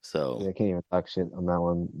 So Yeah, I can't even talk shit on that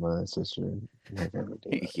one. My sister and my family do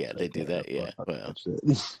that. yeah, So they I do can't that. Yeah, talk well, that shit.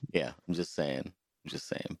 yeah. I'm just saying.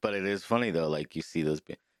 But it is funny though. Like you see those,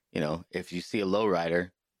 you know, if you see a lowrider,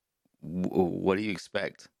 what do you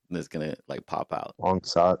expect that's gonna like pop out? Long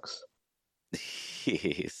socks.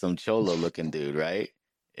 Some cholo looking dude, right?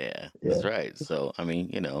 Yeah, Yeah. that's right. So I mean,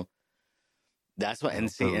 that's what. And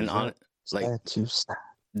see, and on like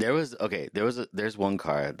there's one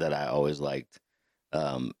car that I always liked.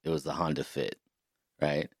 It was the Honda Fit,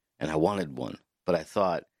 right? And I wanted one, but I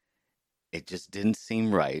thought it just didn't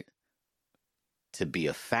seem right to be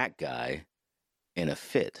a fat guy in a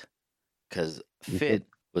Fit, because Fit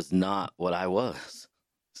was not what I was.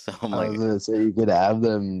 So I'm I was like, gonna say you could have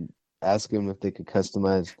them ask them if they could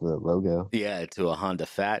customize the logo. yeah, to a Honda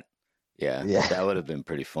Fat. Yeah, Yeah. that would have been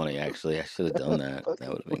pretty funny. Actually, I should have done that. That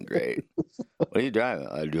would have been great. What are you driving?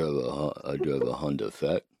 I drive a Honda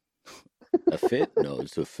Fat. A Fit? No,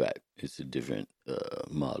 it's a Fat. It's a different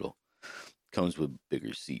model. Comes with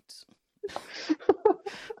bigger seats.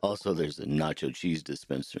 Also, there's a nacho cheese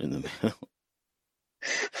dispenser in the middle.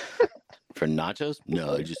 For nachos?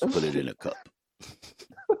 No, I just put it in a cup.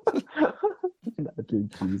 Nacho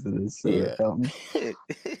cheese in his Yeah. fountain.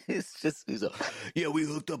 Yeah, we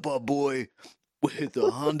hooked up our boy with a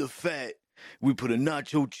Honda Fat. We put a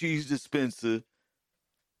nacho cheese dispenser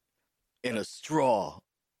in a straw.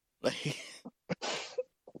 Like,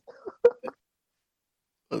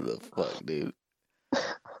 what the fuck, dude?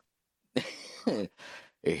 I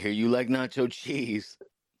hear you like nacho cheese.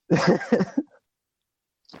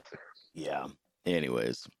 Yeah.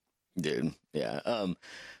 Anyways, dude. Yeah.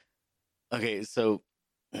 Okay, so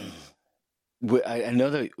I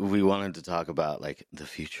know that we wanted to talk about like the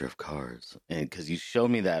future of cars, and because you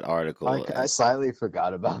showed me that article. I slightly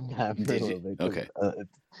forgot about that for a Did little you? bit. 'Cause,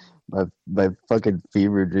 Okay. my fucking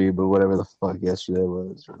fever dream or whatever the fuck yesterday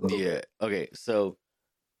was. For a little Yeah. bit. Okay. So,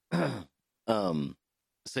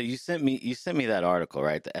 so you sent me that article,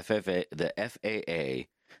 right? The FAA,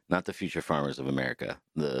 not the Future Farmers of America,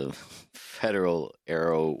 the Federal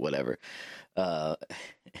Aero, whatever. Uh,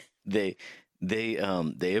 they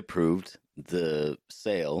they approved the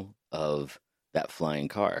sale of that flying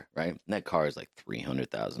car, right? And that car is like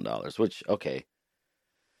 $300,000, which okay,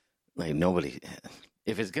 like nobody.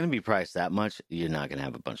 If it's going to be priced that much, you're not going to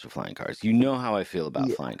have a bunch of flying cars. You know how I feel about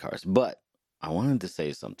Yeah. flying cars, but I wanted to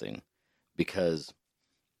say something because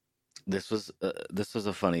this was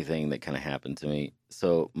a funny thing that kind of happened to me.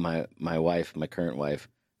 So my wife, my current wife,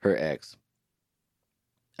 her ex.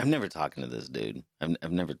 I'm never talking to this dude.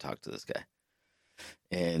 I've never talked to this guy,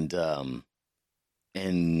 and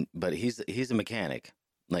but he's a mechanic,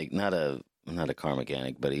 like not a car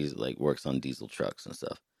mechanic, but he's like works on diesel trucks and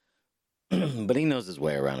stuff. But he knows his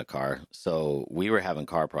way around a car. So we were having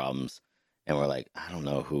car problems, and we're like, I don't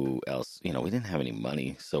know who else. We didn't have any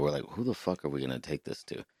money, so we're like, who the fuck are we gonna take this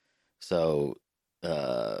to? So,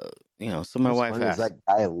 so my wife asked. That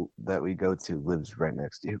guy that we go to lives right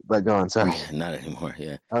next to you. But go on, sorry. Not anymore.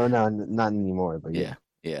 Yeah. Oh no, not anymore. But yeah.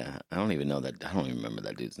 Yeah. I don't even know that. I don't even remember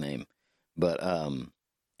that dude's name. But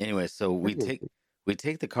anyway, so we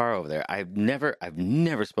take the car over there. I've never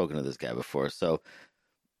spoken to this guy before. So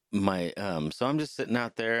so I'm just sitting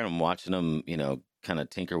out there and I'm watching him, kind of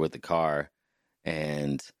tinker with the car,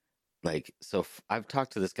 and like I've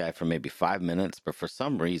talked to this guy for maybe 5 minutes, but for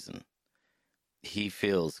some reason he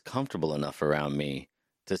feels comfortable enough around me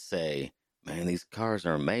to say, man, these cars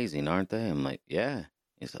are amazing, aren't they? I'm like, yeah.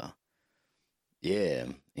 He's all, yeah.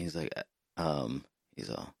 He's like, he's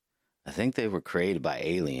all, I think they were created by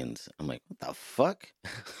aliens. I'm like, what the fuck?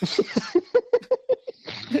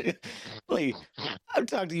 Like, I've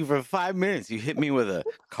talked to you for 5 minutes. You hit me with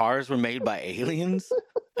cars were made by aliens?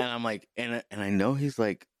 And I'm like, and I know he's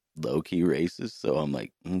like low-key racist, so I'm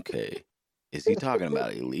like, okay. Is he talking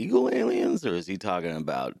about illegal aliens, or is he talking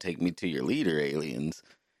about take me to your leader aliens?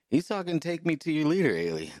 He's talking take me to your leader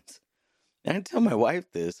aliens. And I tell my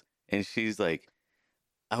wife this, and she's like,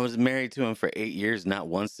 I was married to him for 8 years. Not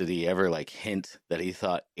once did he ever like hint that he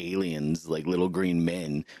thought aliens, like little green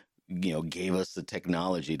men, gave us the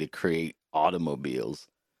technology to create automobiles.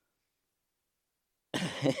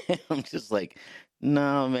 I'm just like,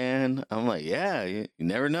 no, man. I'm like, yeah, you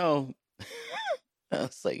never know. I'm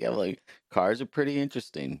like, cars are pretty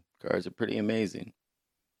interesting. Cars are pretty amazing.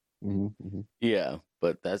 Mm-hmm. Yeah,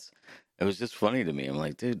 but it was just funny to me. I'm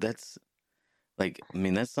like, dude, that's like, I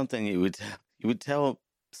mean, that's something you would tell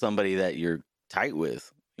somebody that you're tight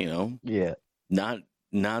with, Yeah. Not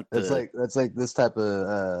that's like this type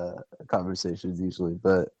of conversations usually,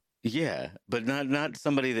 but yeah, but not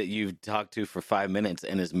somebody that you've talked to for 5 minutes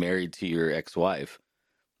and is married to your ex-wife.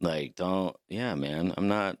 Like, yeah, man, I'm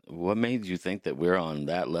not. What made you think that we're on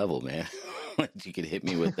that level, man? Like, you could hit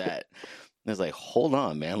me with that. It's like, hold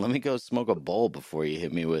on, man. Let me go smoke a bowl before you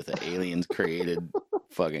hit me with aliens created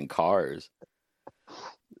fucking cars.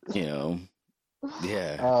 Yeah.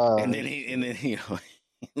 And then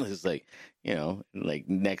It's like, like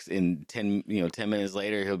next in 10 minutes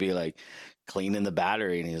later, he'll be like cleaning the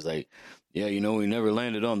battery, and he's like, yeah, we never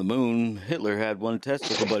landed on the moon. Hitler had one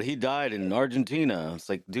testicle, but he died in Argentina. It's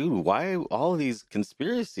like, dude, why all of these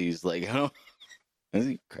conspiracies? Like, I don't. Is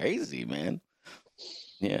he crazy, man?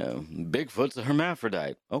 Yeah, Bigfoot's a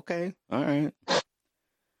hermaphrodite. Okay, all right.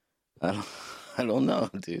 I don't know,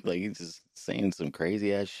 dude. Like, he's just saying some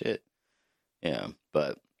crazy ass shit. Yeah,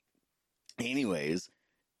 but anyways,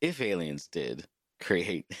 if aliens did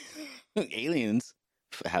create, aliens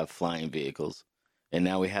have flying vehicles, and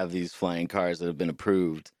now we have these flying cars that have been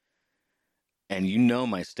approved. And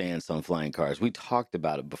my stance on flying cars. We talked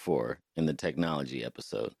about it before in the technology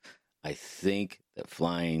episode. I think that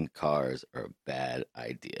flying cars are a bad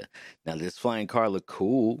idea. Now, this flying car looked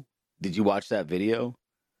cool. Did you watch that video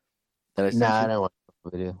that I sent Nah, I you? don't watch the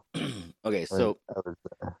video. Okay, so I was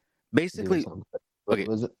doing basically, something. What okay,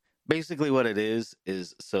 was it? basically what it is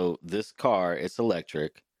so this car, it's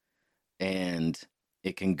electric, and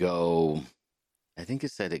it can go, I think it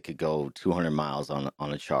said it could go 200 miles on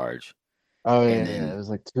a charge. Oh yeah, And yeah. then, It was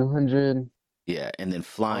like 200 yeah, and then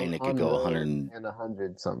flying, it on could the go road 100, and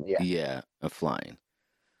 100 something. Yeah, yeah, flying,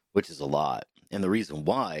 which is a lot. And the reason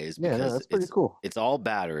why is yeah. No, because that's pretty cool. it's all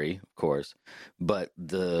battery, of course, but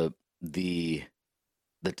the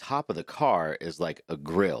top of the car is like a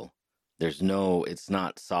grill. It's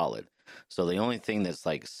not solid. So the only thing that's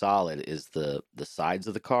like solid is the sides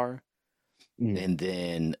of the car, Mm.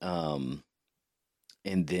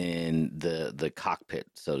 and then the cockpit,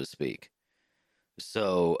 so to speak.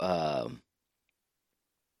 So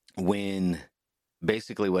when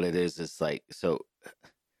basically what it is like, so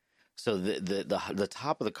the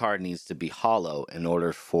top of the car needs to be hollow in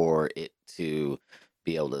order for it to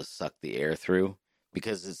be able to suck the air through,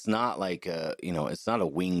 because it's not like it's not a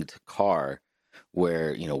winged car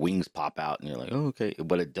where wings pop out and you're like, oh, okay.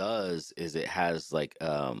 What it does is it has like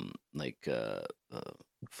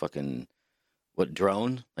fucking what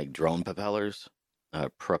drone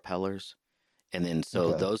propellers, and then so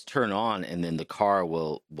Okay. those turn on, and then the car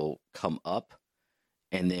will come up,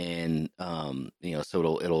 and then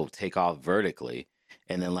so it'll take off vertically,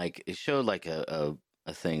 and then like it showed like a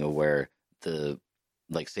thing of where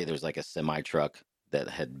like say there's like a semi truck that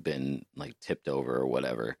had been like tipped over or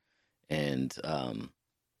whatever, and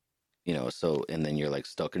so, and then you're like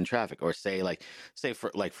stuck in traffic, or say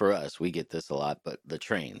for us, we get this a lot, but the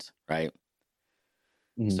trains, right?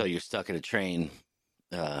 Mm. So you're stuck in a train,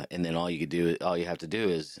 and then all you have to do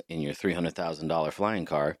is, in your $300,000 flying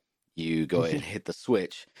car, you go ahead and hit the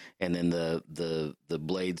switch, and then the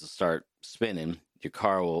blades will start spinning. Your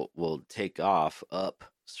car will take off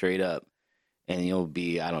straight up, and you'll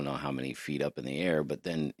be, I don't know how many feet up in the air, but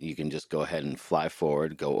then you can just go ahead and fly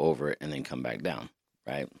forward, go over it, and then come back down,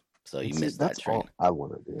 right? So you missed that That's train. all I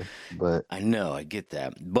want to do. But I know, I get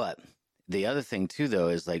that. But the other thing too, though,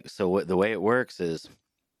 is like, so the way it works is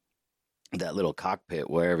that little cockpit,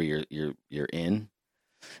 wherever you're in.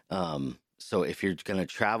 So if you're gonna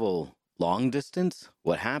travel long distance,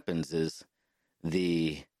 what happens is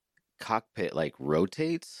the cockpit like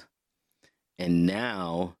rotates, and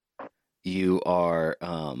now you are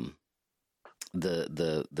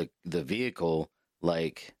the vehicle,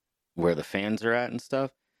 like where the fans are at and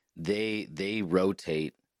stuff, they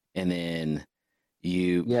rotate, and then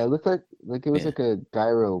you yeah, it looked like it was yeah, like a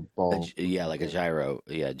gyro ball. like a gyro,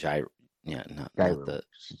 not Gyro. the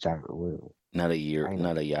Gyro wheel. not a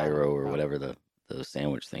Gyro. gyro or whatever the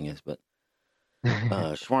sandwich thing is, but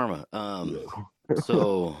shawarma.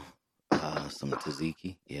 So some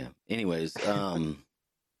tzatziki. Yeah. Anyways, man,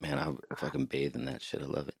 I fucking bathe in that shit. I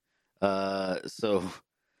love it. So,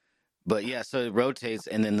 but yeah, so it rotates,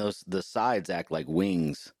 and then the sides act like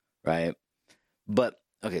wings, right? But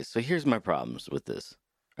okay, so here's my problems with this.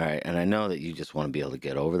 All right, and I know that you just want to be able to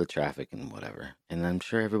get over the traffic and whatever, and I'm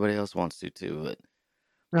sure everybody else wants to too. But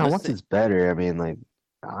No, let's once say, it's better, I mean, like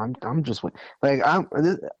I'm just like I'm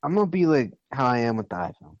gonna be like how I am with the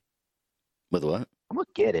iPhone. with what? I'm gonna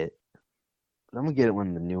get it. But I'm gonna get it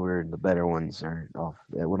when the better ones are off,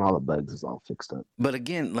 when all the bugs is all fixed up. But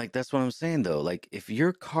again, like that's what I'm saying though. Like if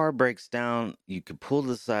your car breaks down, you could pull to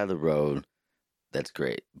the side of the road. That's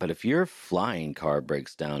great. But if your flying car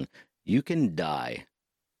breaks down, you can die.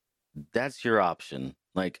 That's your option.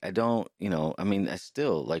 Like I don't, I mean, I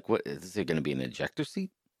still like, what is it going to be, an ejector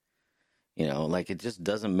seat? Like it just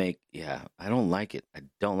doesn't make, yeah, I don't like it. I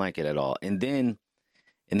don't like it at all. And then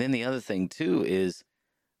the other thing too is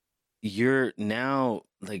you're now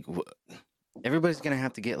like, everybody's going to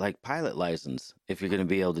have to get like pilot license if you're going to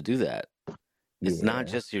be able to do that. It's not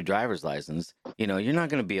Yeah. just your driver's license. You're not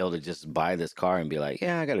going to be able to just buy this car and be like,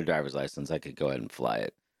 yeah, I got a driver's license, I could go ahead and fly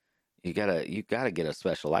it. You gotta get a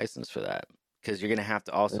special license for that because you're gonna have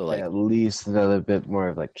to also like At least another bit more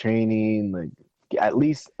of like training, like at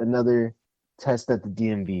least another test at the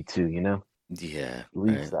DMV too, you know? yeah, At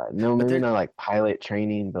least right. that. No, But maybe they're not like pilot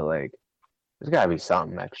training, but like there's gotta be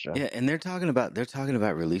something extra. yeah, and they're talking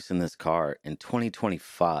about releasing this car in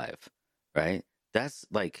 2025, right? That's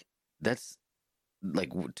like that's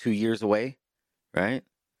like 2 years away, right?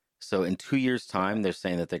 So in 2 years' time, they're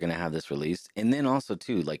saying that they're going to have this released, and then also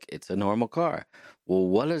too, like it's a normal car. Well,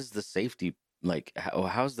 what is the safety like?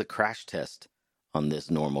 How's the crash test on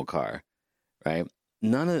this normal car, right?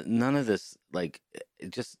 None of this like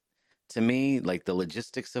it just to me like the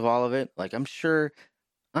logistics of all of it. Like I'm sure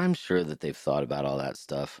that they've thought about all that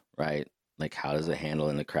stuff, right? Like how does it handle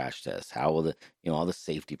in the crash test? How will the all the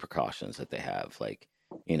safety precautions that they have, like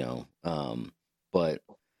you know, but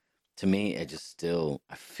to me, it just still,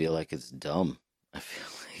 I feel like it's dumb. I feel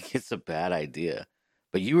like it's a bad idea.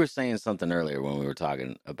 But you were saying something earlier when we were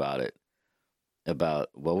talking about it. About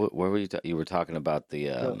what were you? You were talking about the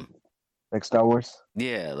Like Star Wars.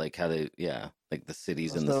 yeah, like how they yeah, like the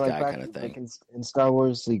cities in the So like sky back kind of like thing. in Star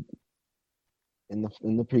Wars, like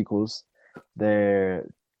in the prequels, they're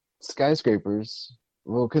skyscrapers.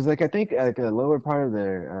 Well, because like I think like a lower part of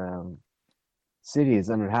their city is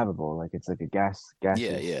uninhabitable. Like it's like a Yeah,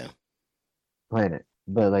 gaseous yeah. planet.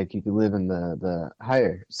 But like you could live in the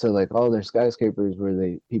higher. So like all their skyscrapers where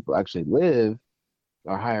they people actually live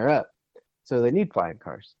are higher up. So they need flying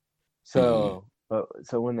cars. Mm-hmm.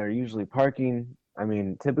 So when they're usually parking, I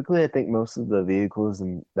mean, typically I think most of the vehicles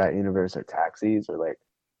in that universe are taxis or like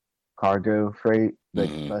cargo freight, like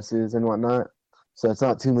Mm-hmm. buses and whatnot. So it's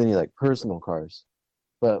not too many like personal cars.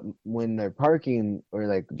 But when they're parking or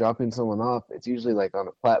like dropping someone off, it's usually like on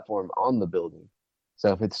a platform on the building.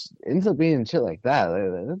 So if it's ends up being shit like that,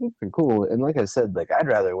 that'd be pretty cool. And like I said, like I'd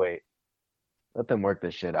rather wait, let them work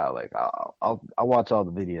this shit out. Like I'll watch all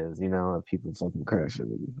the videos, you know, of people fucking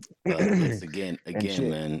crashing But it's and again, shit.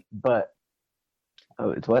 man, But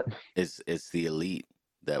oh, it's what? it's the elite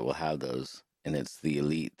that will have those, and it's the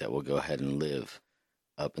elite that will go ahead and live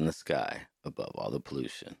up in the sky above all the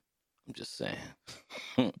pollution. I'm just saying.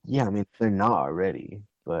 Yeah, I mean they're not already,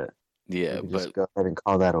 but we Yeah, could just but go ahead and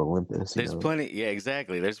call that Olympus, you there's know. plenty. Yeah,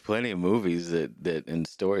 exactly. There's plenty of movies that and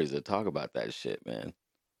stories that talk about that shit, man.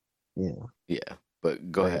 Yeah. Yeah,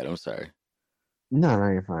 but go Like ahead. I'm sorry. no,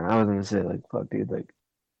 you're fine. I was gonna say like fuck dude, like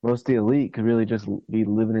most of the elite could really just be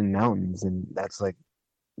living in mountains and that's like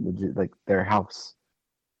legit like their house.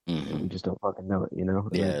 And Hmm. we just don't fucking know it, you know?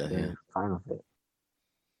 Like Yeah, yeah. they're fine with it.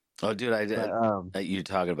 Oh, dude, But you're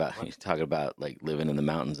talking about what? like living in the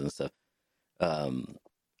mountains and stuff. Um,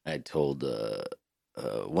 I told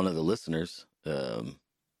one of the listeners,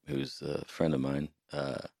 who's a friend of mine.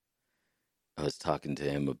 I was talking to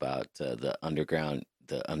him about the underground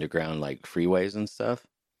like freeways and stuff.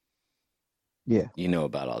 Yeah. You know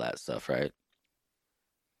about all that stuff, right?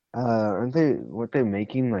 Aren't they weren't they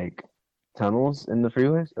making like tunnels in the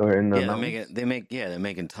freeways or in the Yeah, mountains? they're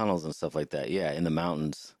making tunnels and stuff like that. Yeah, in the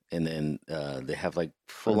mountains, and then they have like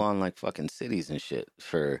full Or on like fucking cities and shit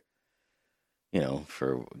for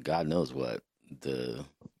for God knows what the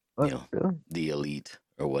you what? know Really? the elite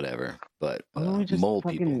or whatever. But Why don't we just mole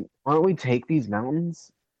people. fucking why don't we take these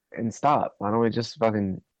mountains and stop? Why don't we just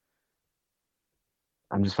fucking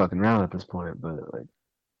I'm just fucking around at this point, but like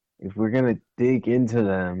if we're gonna dig into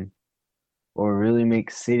them or really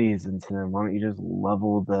make cities into them, why don't you just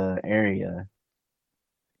level the area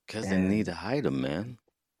Because they need and to hide them, man.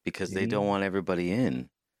 Because they don't see? want everybody in.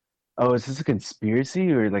 Oh, is this a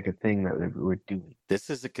conspiracy or like a thing that we're doing? This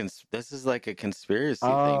is like a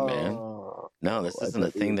conspiracy thing, man. Oh, No, oh, this I isn't a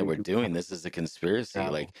thought we were thing that we're thinking doing. about This is a conspiracy.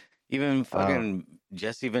 travel. Like even Oh, fucking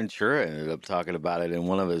Jesse Ventura ended up talking about it in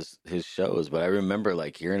one of his shows, but I remember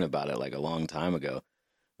like hearing about it like a long time ago.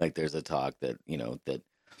 Like there's a talk that, the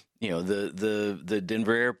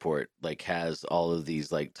Denver airport like has all of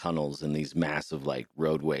these like tunnels and these massive like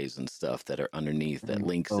roadways and stuff that are underneath that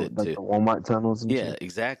links oh, it like to the Walmart tunnels and yeah, shit.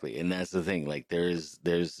 exactly. And that's the thing. Like there's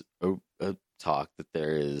a talk that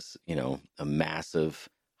there is, a massive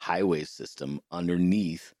highway system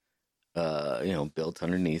underneath built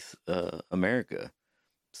underneath America.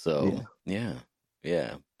 So, Yeah, yeah.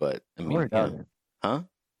 Yeah, but I I mean, wouldn't doubt it. huh?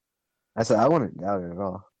 I said I wouldn't doubt it at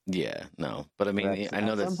all. Yeah, no. But I But mean, I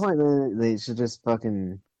know at some that's point, they should just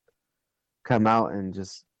fucking come out and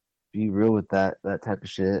just be real with that type of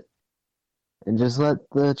shit, and just let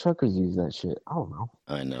the truckers use that shit. I don't know.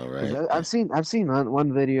 I know, Because right? I've seen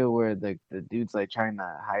one video where the dude's like trying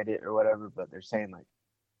to hide it or whatever, but they're saying like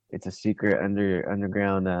it's a secret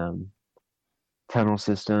underground tunnel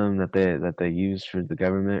system that they use for the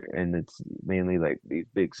government, and it's mainly like these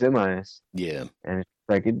big semis. Yeah. And it's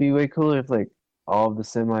like it'd be way cooler if like all of the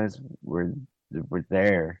semis were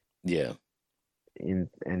there, Yeah.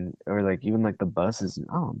 and or like even like the buses.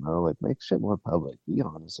 I don't know, like make shit more public. Be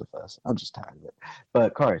honest with us. I'm just tired of it.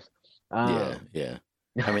 But cars, Yeah. Yeah.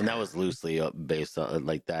 I mean, that was loosely based on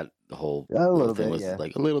like that whole a little thing bit, was yeah.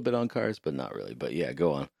 like a little bit on cars, but not really. But yeah,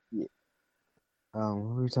 go on. Yeah. What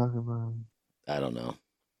were we talking about? I don't know.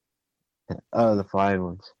 Oh, the flying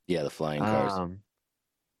ones. Yeah, the flying cars.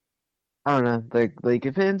 I don't know, like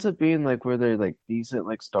if it ends up being like where they're like decent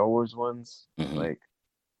like Star Wars ones, Mhm.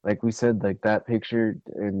 like we said, like that picture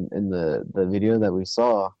in the video that we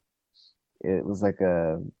saw, it was like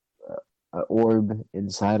a orb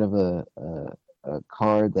inside of a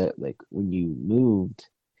car that like when you moved,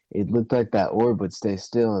 it looked like that orb would stay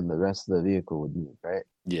still and the rest of the vehicle would move, right?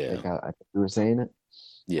 Yeah. Like how I think we were saying it.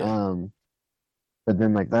 Yeah. But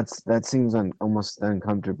then like that seems almost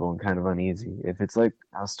uncomfortable and kind of uneasy. If it's like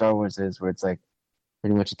how Star Wars is, where it's like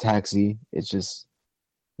pretty much a taxi, it's just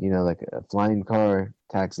like a flying car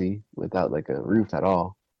taxi without like a roof at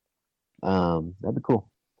all. That'd be cool.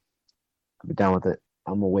 I'd be down with it.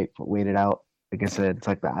 I'm gonna wait it out. Like I said, it's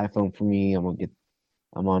like the iPhone for me. I'm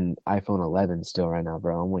on iPhone 11 still right now,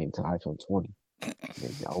 bro. I'm waiting until iPhone 20.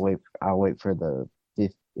 Maybe I'll wait for the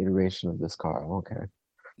fifth iteration of this car. I don't care.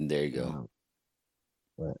 There you go.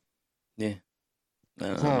 But Yeah. I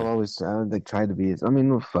that's don't how I've know. always like tried to be. I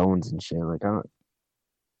mean, with phones and shit, like I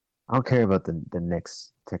don't care about the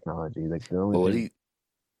next technology. Like the only Well, what do thing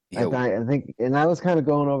you? Yeah. I think, and I was kind of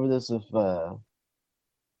going over this with my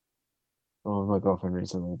girlfriend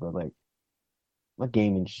recently, but like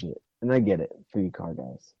gaming shit, and I get it for you car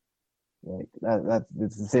guys. Like that's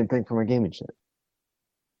it's the same thing for my gaming shit.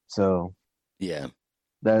 So Yeah.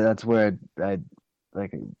 that's where I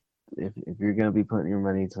like if you're gonna be putting your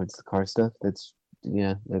money towards the car stuff, that's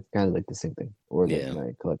kind of like the same thing, or like Yeah.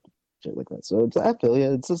 my collect shit like that. So I feel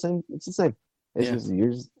it's the same. It's the same. It's Yeah. just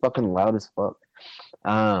you're just fucking loud as fuck.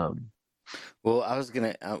 Well, I was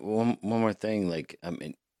gonna one more thing. Like, I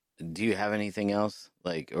mean, do you have anything else?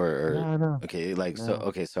 Like, or No, okay, like so. no.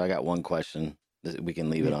 Okay, so I got one question. We can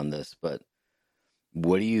leave it Yeah. on this, but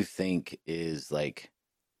what do you think is like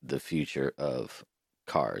the future of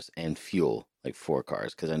cars and fuel, like for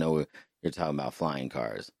cars? Because I know you're talking about flying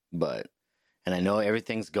cars, and I know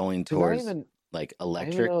everything's going Dude, I towards even like I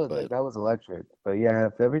didn't even electric, know but that was electric. But yeah,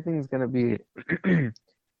 if everything's gonna be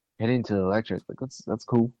heading to electric, like that's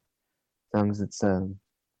cool. As long as it's I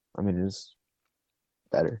mean it's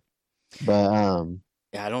better. But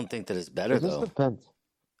yeah, I don't think that it's better it just though. depends.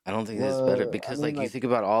 I don't think that it's better Well, I because mean like you like think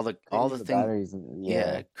about all the creating the thing, batteries and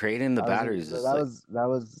yeah, creating the I was batteries is that like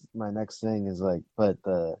was my next thing is like but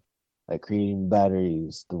the like creating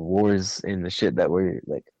batteries, the wars and the shit that we're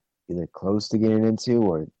like either close to getting into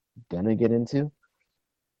or gonna get into.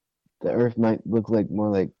 The Earth might look like more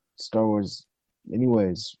like Star Wars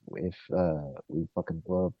anyways if we fucking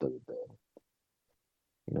blow up the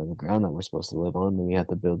ground that we're supposed to live on, then we have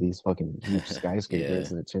to build these fucking huge yeah.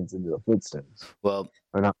 skyscrapers and it turns into the Flintstones. Well,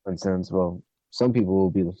 Or not Flintstones, well, some people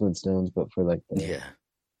will be the Flintstones, but for like yeah.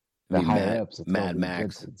 the I mean, higher ups, it's Mad gonna be the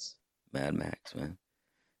Max, Jetsons. Mad Max, man.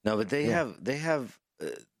 No, but Yeah. they have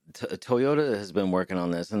Toyota has been working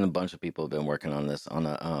on this, and a bunch of people have been working on this on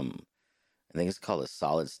a I think it's called a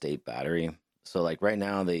solid state battery. So like right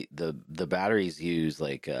now, the batteries use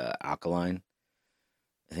like alkaline.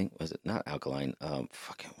 I think was it not alkaline?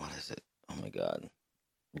 Fucking what is it? Oh my god,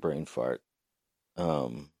 brain fart.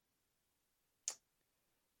 Um,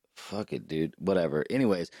 fuck it, dude. Whatever.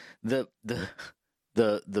 Anyways, the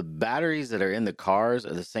batteries that are in the cars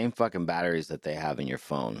are the same fucking batteries that they have in your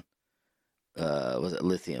phone. Was it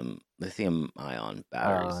lithium ion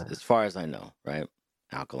batteries? As far as I know, right?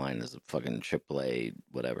 Alkaline is a fucking AAA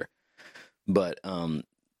whatever. But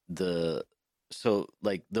the so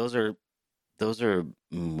like those are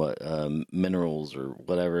what minerals or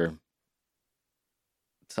whatever.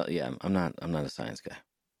 So yeah, I'm not a science guy,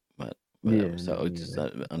 but whatever. Yeah, So me just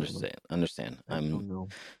neither. understand. I don't know.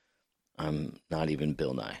 I'm not even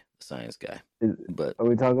Bill Nye, the science guy, Is, but are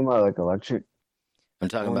we talking about like electric I'm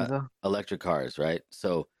talking ones about though? electric cars, right?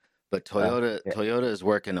 So, but Yeah. Toyota is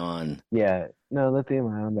working on Yeah. No, lithium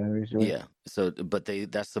ion batteries, sure. yeah. So, but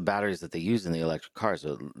that's the batteries that they use in the electric cars.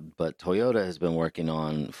 So, but Toyota has been working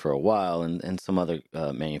on for a while, and some other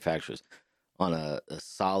manufacturers on a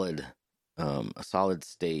solid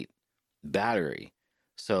state battery.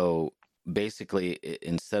 So basically,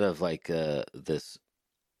 instead of like this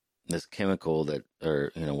chemical that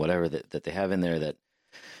or whatever that they have in there that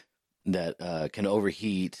can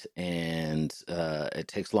overheat, and it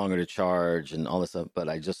takes longer to charge and all this stuff. But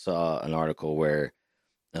I just saw an article where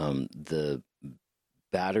the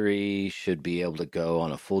battery should be able to go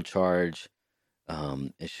on a full charge.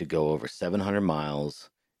 It should go over 700 miles,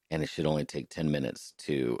 and it should only take 10 minutes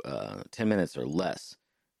to 10 minutes or less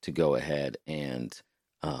to go ahead and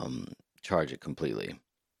charge it completely.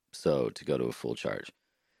 So to go to a full charge,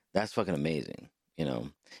 that's fucking amazing, you know.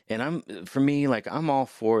 And for me, like, I'm all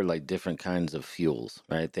for like different kinds of fuels,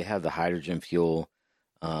 right? They have the hydrogen fuel,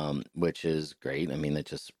 which is great. I mean, it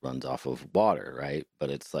just runs off of water, right? But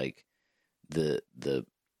it's like the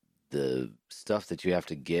stuff that you have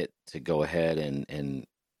to get to go ahead and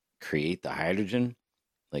create the hydrogen,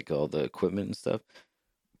 like all the equipment and stuff.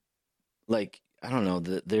 Like, I don't know,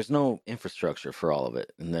 there's no infrastructure for all of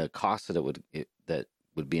it, and the cost that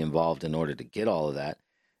would be involved in order to get all of that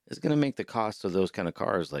is going to make the cost of those kind of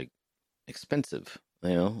cars like expensive.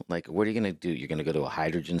 You know, like, what are you going to do? You're going to go to a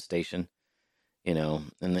hydrogen station, you know,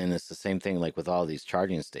 and then it's the same thing like with all these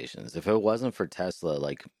charging stations. If it wasn't for Tesla,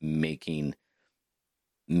 like making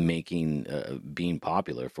being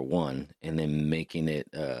popular for one, and then making it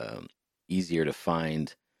easier to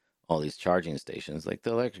find all these charging stations, like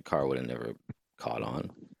the electric car would have never caught on,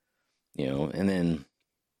 you know. And then,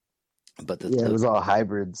 but it was all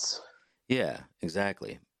hybrids. Yeah,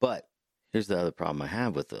 exactly. But here's the other problem I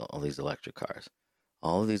have with all these electric cars.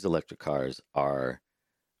 All of these electric cars are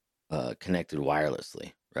connected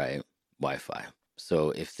wirelessly, right? Wi-Fi.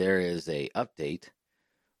 So if there is a update,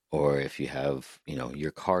 or if you have, you know,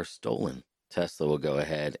 your car stolen, Tesla will go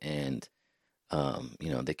ahead and,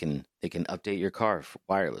 you know, they can update your car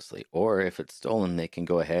wirelessly. Or if it's stolen, they can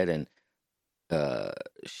go ahead and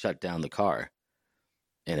shut down the car,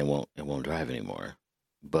 and it won't drive anymore.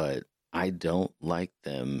 But I don't like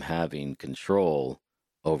them having control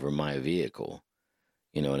over my vehicle.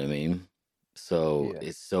 You know what I mean? So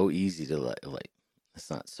it's so easy to like. It's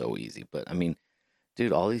not so easy, but I mean,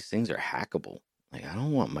 dude, all these things are hackable. Like, I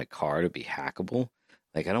don't want my car to be hackable.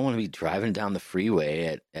 Like, I don't want to be driving down the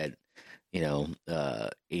freeway at you know,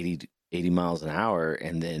 80 miles an hour,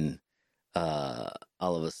 and then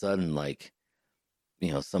all of a sudden, like,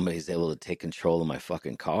 you know, somebody's able to take control of my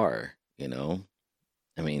fucking car, you know?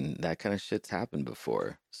 I mean, that kind of shit's happened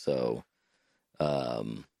before. So,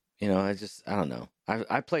 you know, I don't know.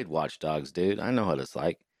 I played Watch Dogs, dude. I know what it's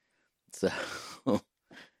like. So, you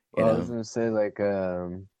Well, know. I was gonna say like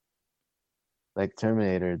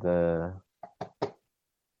Terminator,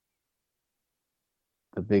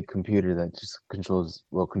 the big computer that just controls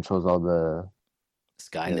all the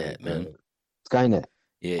Skynet, man. Skynet.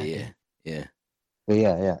 Yeah. But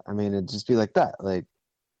yeah. I mean, it'd just be like that. Like,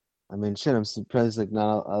 I mean, shit. I'm surprised like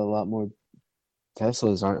not a lot more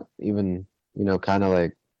Teslas aren't even, you know, kind of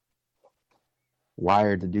like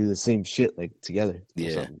wired to do the same shit like together.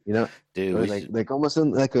 Yeah, you know, dude. Like almost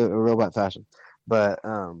in like a robot fashion. But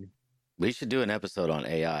we should do an episode on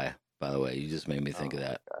AI. By the way, you just made me think of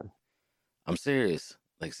that. God. I'm serious.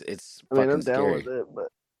 Like, it's fucking I'm scary. down with it, but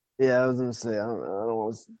yeah, I was gonna say I don't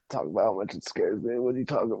want to talk about how much it scares me. What are you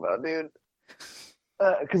talking about, dude?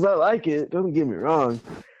 Because I like it. Don't get me wrong,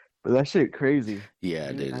 but that shit crazy.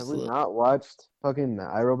 Yeah, dude. Have we not watched fucking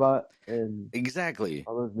iRobot and exactly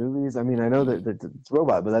all those movies? I mean, I know that it's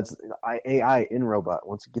robot, but that's AI in robot.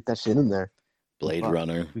 Once you get that shit in there, Blade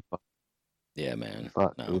Runner. Yeah, man.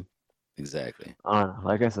 Fuck, no, dude. Exactly.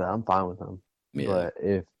 Like I said, I'm fine with them. Yeah. But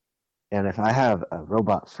if I have a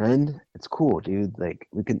robot friend, it's cool, dude. Like,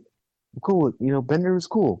 I'm cool with, you know, Bender is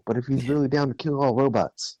cool, but if he's really down to kill all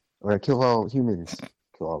robots or kill all humans,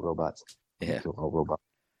 kill all robots, kill all robots.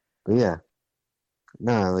 But yeah,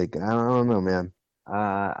 no, like, I don't know, man.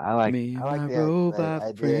 I like the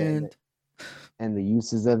robot friend and the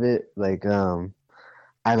uses of it. Like, I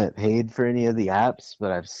haven't paid for any of the apps,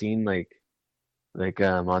 but I've seen like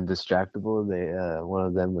on Distractable, they one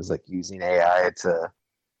of them was like using AI to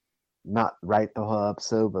not write the whole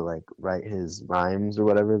episode, but like write his rhymes or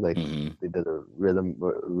whatever. Like they did a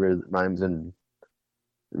rhymes and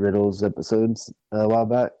riddles episodes a while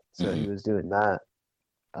back. So he was doing that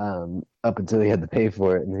up until he had to pay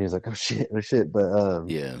for it, and he was like, oh shit. But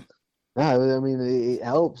yeah, I mean, it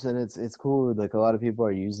helps, and it's cool. Like, a lot of people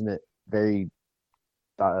are using it very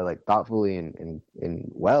thoughtfully and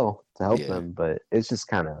well to help them, but it's just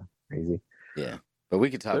kind of crazy. Yeah, but we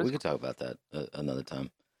could talk about that another time.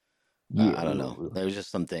 I don't know. There was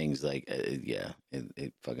just some things like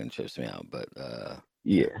it fucking trips me out, but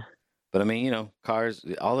but I mean, you know, cars,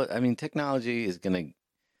 technology is gonna,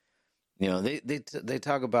 you know, they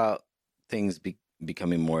talk about things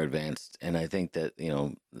becoming more advanced, and I think that, you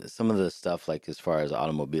know, some of the stuff, like as far as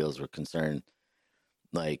automobiles were concerned,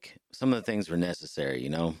 like some of the things were necessary,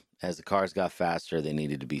 as the cars got faster, they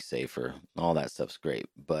needed to be safer. All that stuff's great,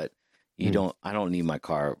 but I don't need my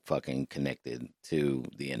car fucking connected to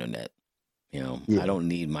the internet. Yeah. I don't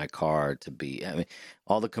need my car to be, I mean,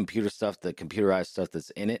 all the computer stuff, the computerized stuff that's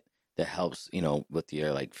in it that helps, with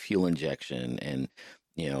your like fuel injection and,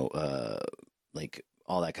 like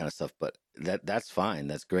all that kind of stuff. But that's fine.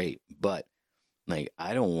 That's great. But like,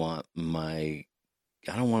 I don't want a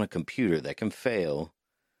computer that can fail.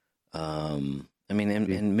 I mean,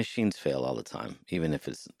 and machines fail all the time, even if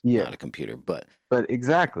it's not a computer. But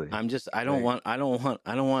exactly, I don't want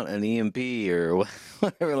an EMP or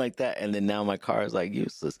whatever like that. And then now my car is like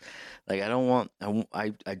useless. Like I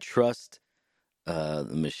trust the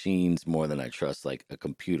machines more than I trust like a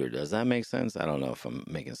computer. Does that make sense? I don't know if I'm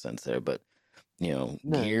making sense there, but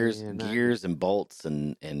gears and bolts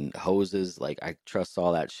and hoses, like I trust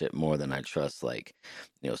all that shit more than I trust like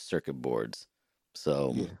circuit boards.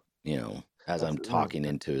 So as I'm talking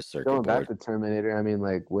into a circuit going board. back to Terminator, I mean,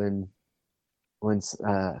 like when I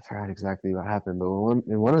forgot exactly what happened, but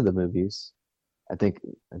in one of the movies, I think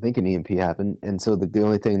an EMP happened, and so the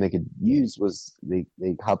only thing they could use was they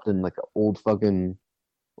hopped in like an old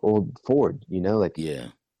Ford, like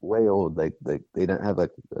way old, like they don't have like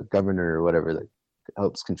a governor or whatever that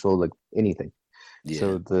helps control like anything. Yeah.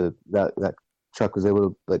 So that truck was able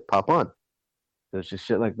to like pop on. So it's just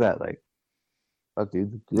shit like that, like. Fuck,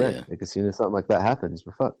 dude. Yeah. Like as soon as something like that happens,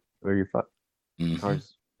 we're fucked. Or you're fucked.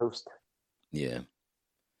 Car's toast. Yeah.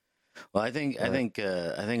 Well, I think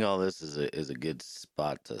all this is a good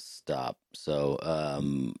spot to stop. So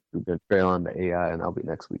we're gonna trail on the AI, and I'll be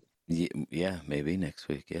next week. Yeah, maybe next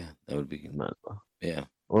week. Yeah, that would be. Might as well. Yeah.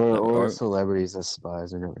 Or celebrities as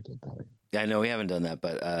spies. I never did that. I know we haven't done that,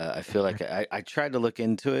 but I feel like I tried to look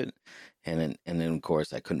into it, and then of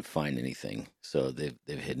course I couldn't find anything. So they've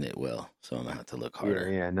hidden it well. So I'm gonna have to look harder.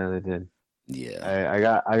 Yeah, no, they did.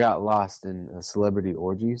 Yeah, I got lost in celebrity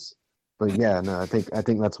orgies, but yeah, no, I think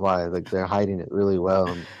that's why like they're hiding it really well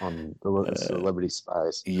on the celebrity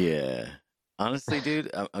spies. Yeah, honestly, dude,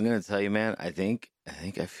 I'm gonna tell you, man. I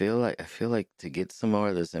feel like to get some more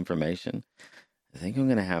of this information, I think I'm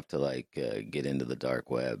gonna have to like get into the dark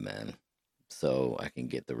web, man, so I can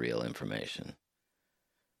get the real information.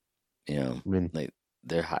 I mean, like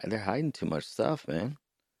they're hiding too much stuff, man.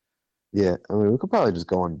 Yeah, I mean, we could probably just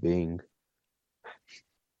go on Bing.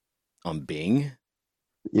 On Bing?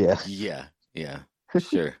 Yeah. Yeah.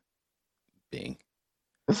 Sure. Bing.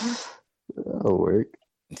 That'll work.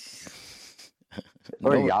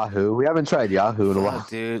 Or Yahoo. We haven't tried Yahoo in a while.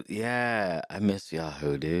 Dude, yeah. I miss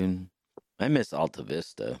Yahoo, dude. I miss Alta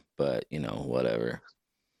Vista, but whatever.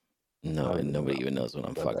 No, nobody even knows what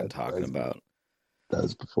I'm fucking talking about. That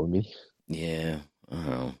was before me. Yeah. I don't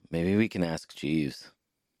know. Maybe we can ask Jeeves.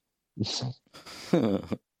 Yeah.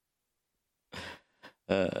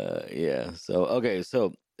 So, okay.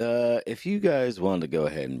 So, if you guys want to go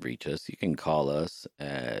ahead and reach us, you can call us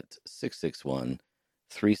at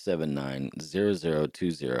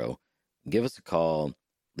 661-379-0020. Give us a call,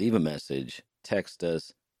 leave a message, text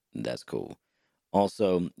us. That's cool.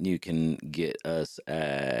 Also, you can get us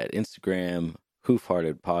at Instagram,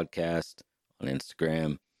 Hoofhearted Podcast on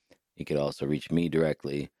Instagram. You could also reach me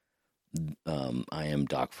directly. I am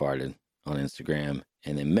Doc Farted on Instagram.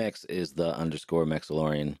 And then Mex is the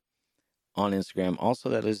 _Mexalorian on Instagram. Also,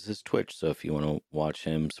 that is his Twitch. So if you want to watch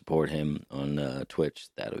him, support him on Twitch,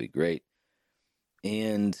 that'll be great.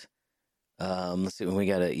 And let's see, we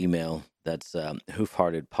got an email. That's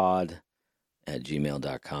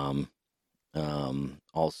hoofheartedpod@gmail.com.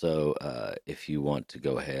 Also, if you want to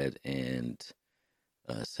go ahead and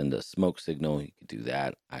send a smoke signal, you can do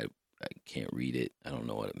that. I can't read it. I don't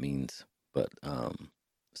know what it means, but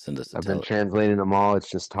send us I've been translating them all. It's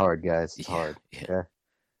just hard, guys. It's hard. Yeah.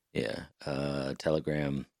 Yeah.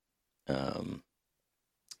 Telegram.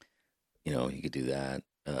 You could do that.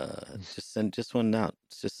 Just send one out.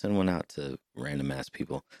 Just send one out to random ass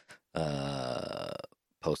people.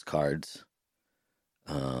 Postcards.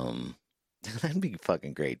 That'd be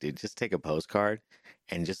fucking great, dude. Just take a postcard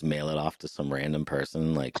and just mail it off to some random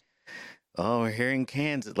person. Like, oh, we're here in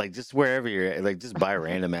Kansas. Like, just wherever you're at. Like, just buy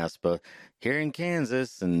random ass, but here in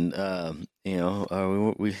Kansas, and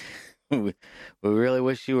we really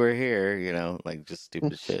wish you were here. Like just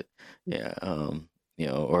stupid shit. Yeah.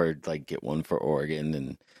 Or like get one for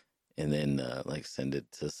Oregon and then like send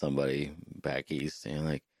it to somebody back east.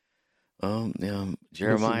 Like,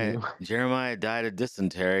 Jeremiah died of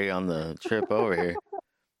dysentery on the trip over here.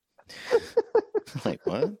 Like,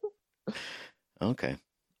 what? Okay.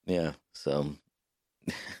 Yeah. So,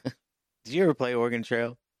 did you ever play Oregon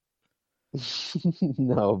Trail?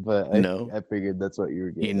 No, but No, I figured that's what you were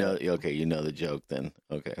you getting know. at. Okay, you know the joke then.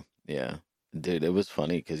 Okay, yeah, dude, it was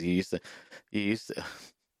funny because he used to.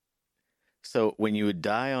 So when you would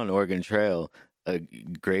die on Oregon Trail, a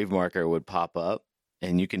grave marker would pop up,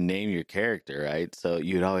 and you can name your character, right? So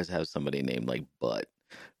you'd always have somebody named like Butt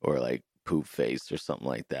or like Poop Face or something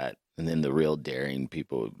like that, and then the real daring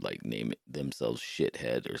people would like name it themselves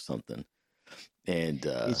Shithead or something. And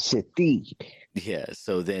It's shitty. yeah,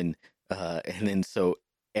 so then and then so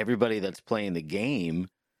everybody that's playing the game,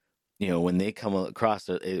 you know, when they come across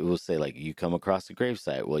it, it will say like, you come across a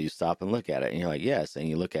gravesite. Well, you stop and look at it, and you're like, yes. And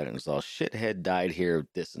you look at it, and it's all shithead died here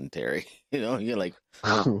of dysentery. You know, you're like,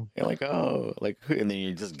 oh, like, and then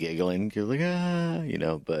you're just giggling. You're like, ah, you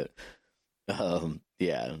know. But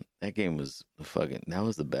yeah, that game was that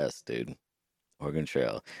was the best, dude. Oregon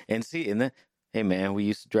Trail, and see, and then, hey man, we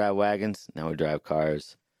used to drive wagons. Now we drive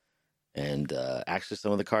cars, and actually,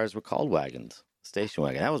 some of the cars were called wagons. Station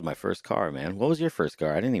wagon. That was my first car, man. What was your first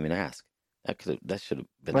car? I didn't even ask. That should have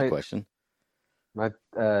been the My question. my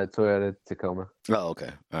Toyota Tacoma. Oh, okay.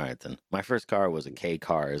 All right then. My first car was a K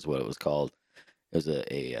car, is what it was called. It was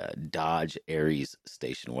a Dodge Aries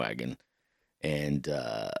station wagon, and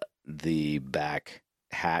the back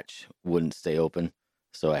hatch wouldn't stay open,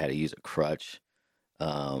 so I had to use a crutch.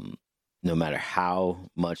 No matter how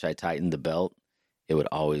much I tightened the belt, it would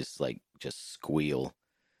always like just squeal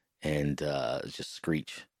and just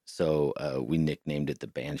screech. So we nicknamed it the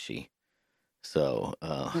Banshee. So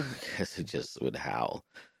because it just would howl.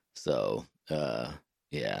 So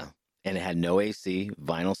yeah, and it had no AC,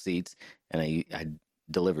 vinyl seats, and I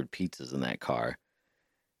delivered pizzas in that car.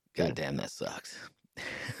 God damn, that sucks.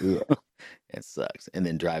 Yeah. It sucks. And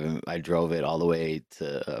then I drove it all the way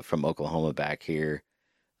to from Oklahoma back here.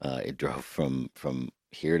 It drove from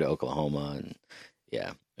here to Oklahoma, and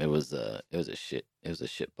yeah, it was a shit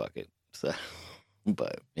bucket. So,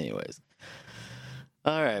 but anyways,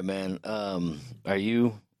 all right, man. Are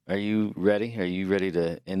you ready? Are you ready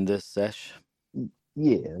to end this sesh?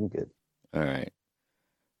 Yeah, I'm good. All right.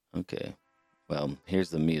 Okay. Well, here's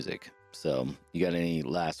the music. So, you got any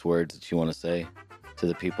last words that you want to say to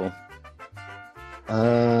the people?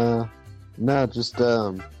 No, just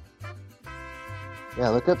yeah,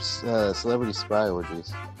 look up celebrity spy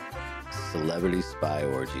orgies. Celebrity spy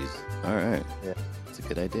orgies. All right. Yeah. That's a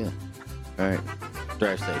good idea. All right.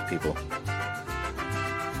 Drive safe, people.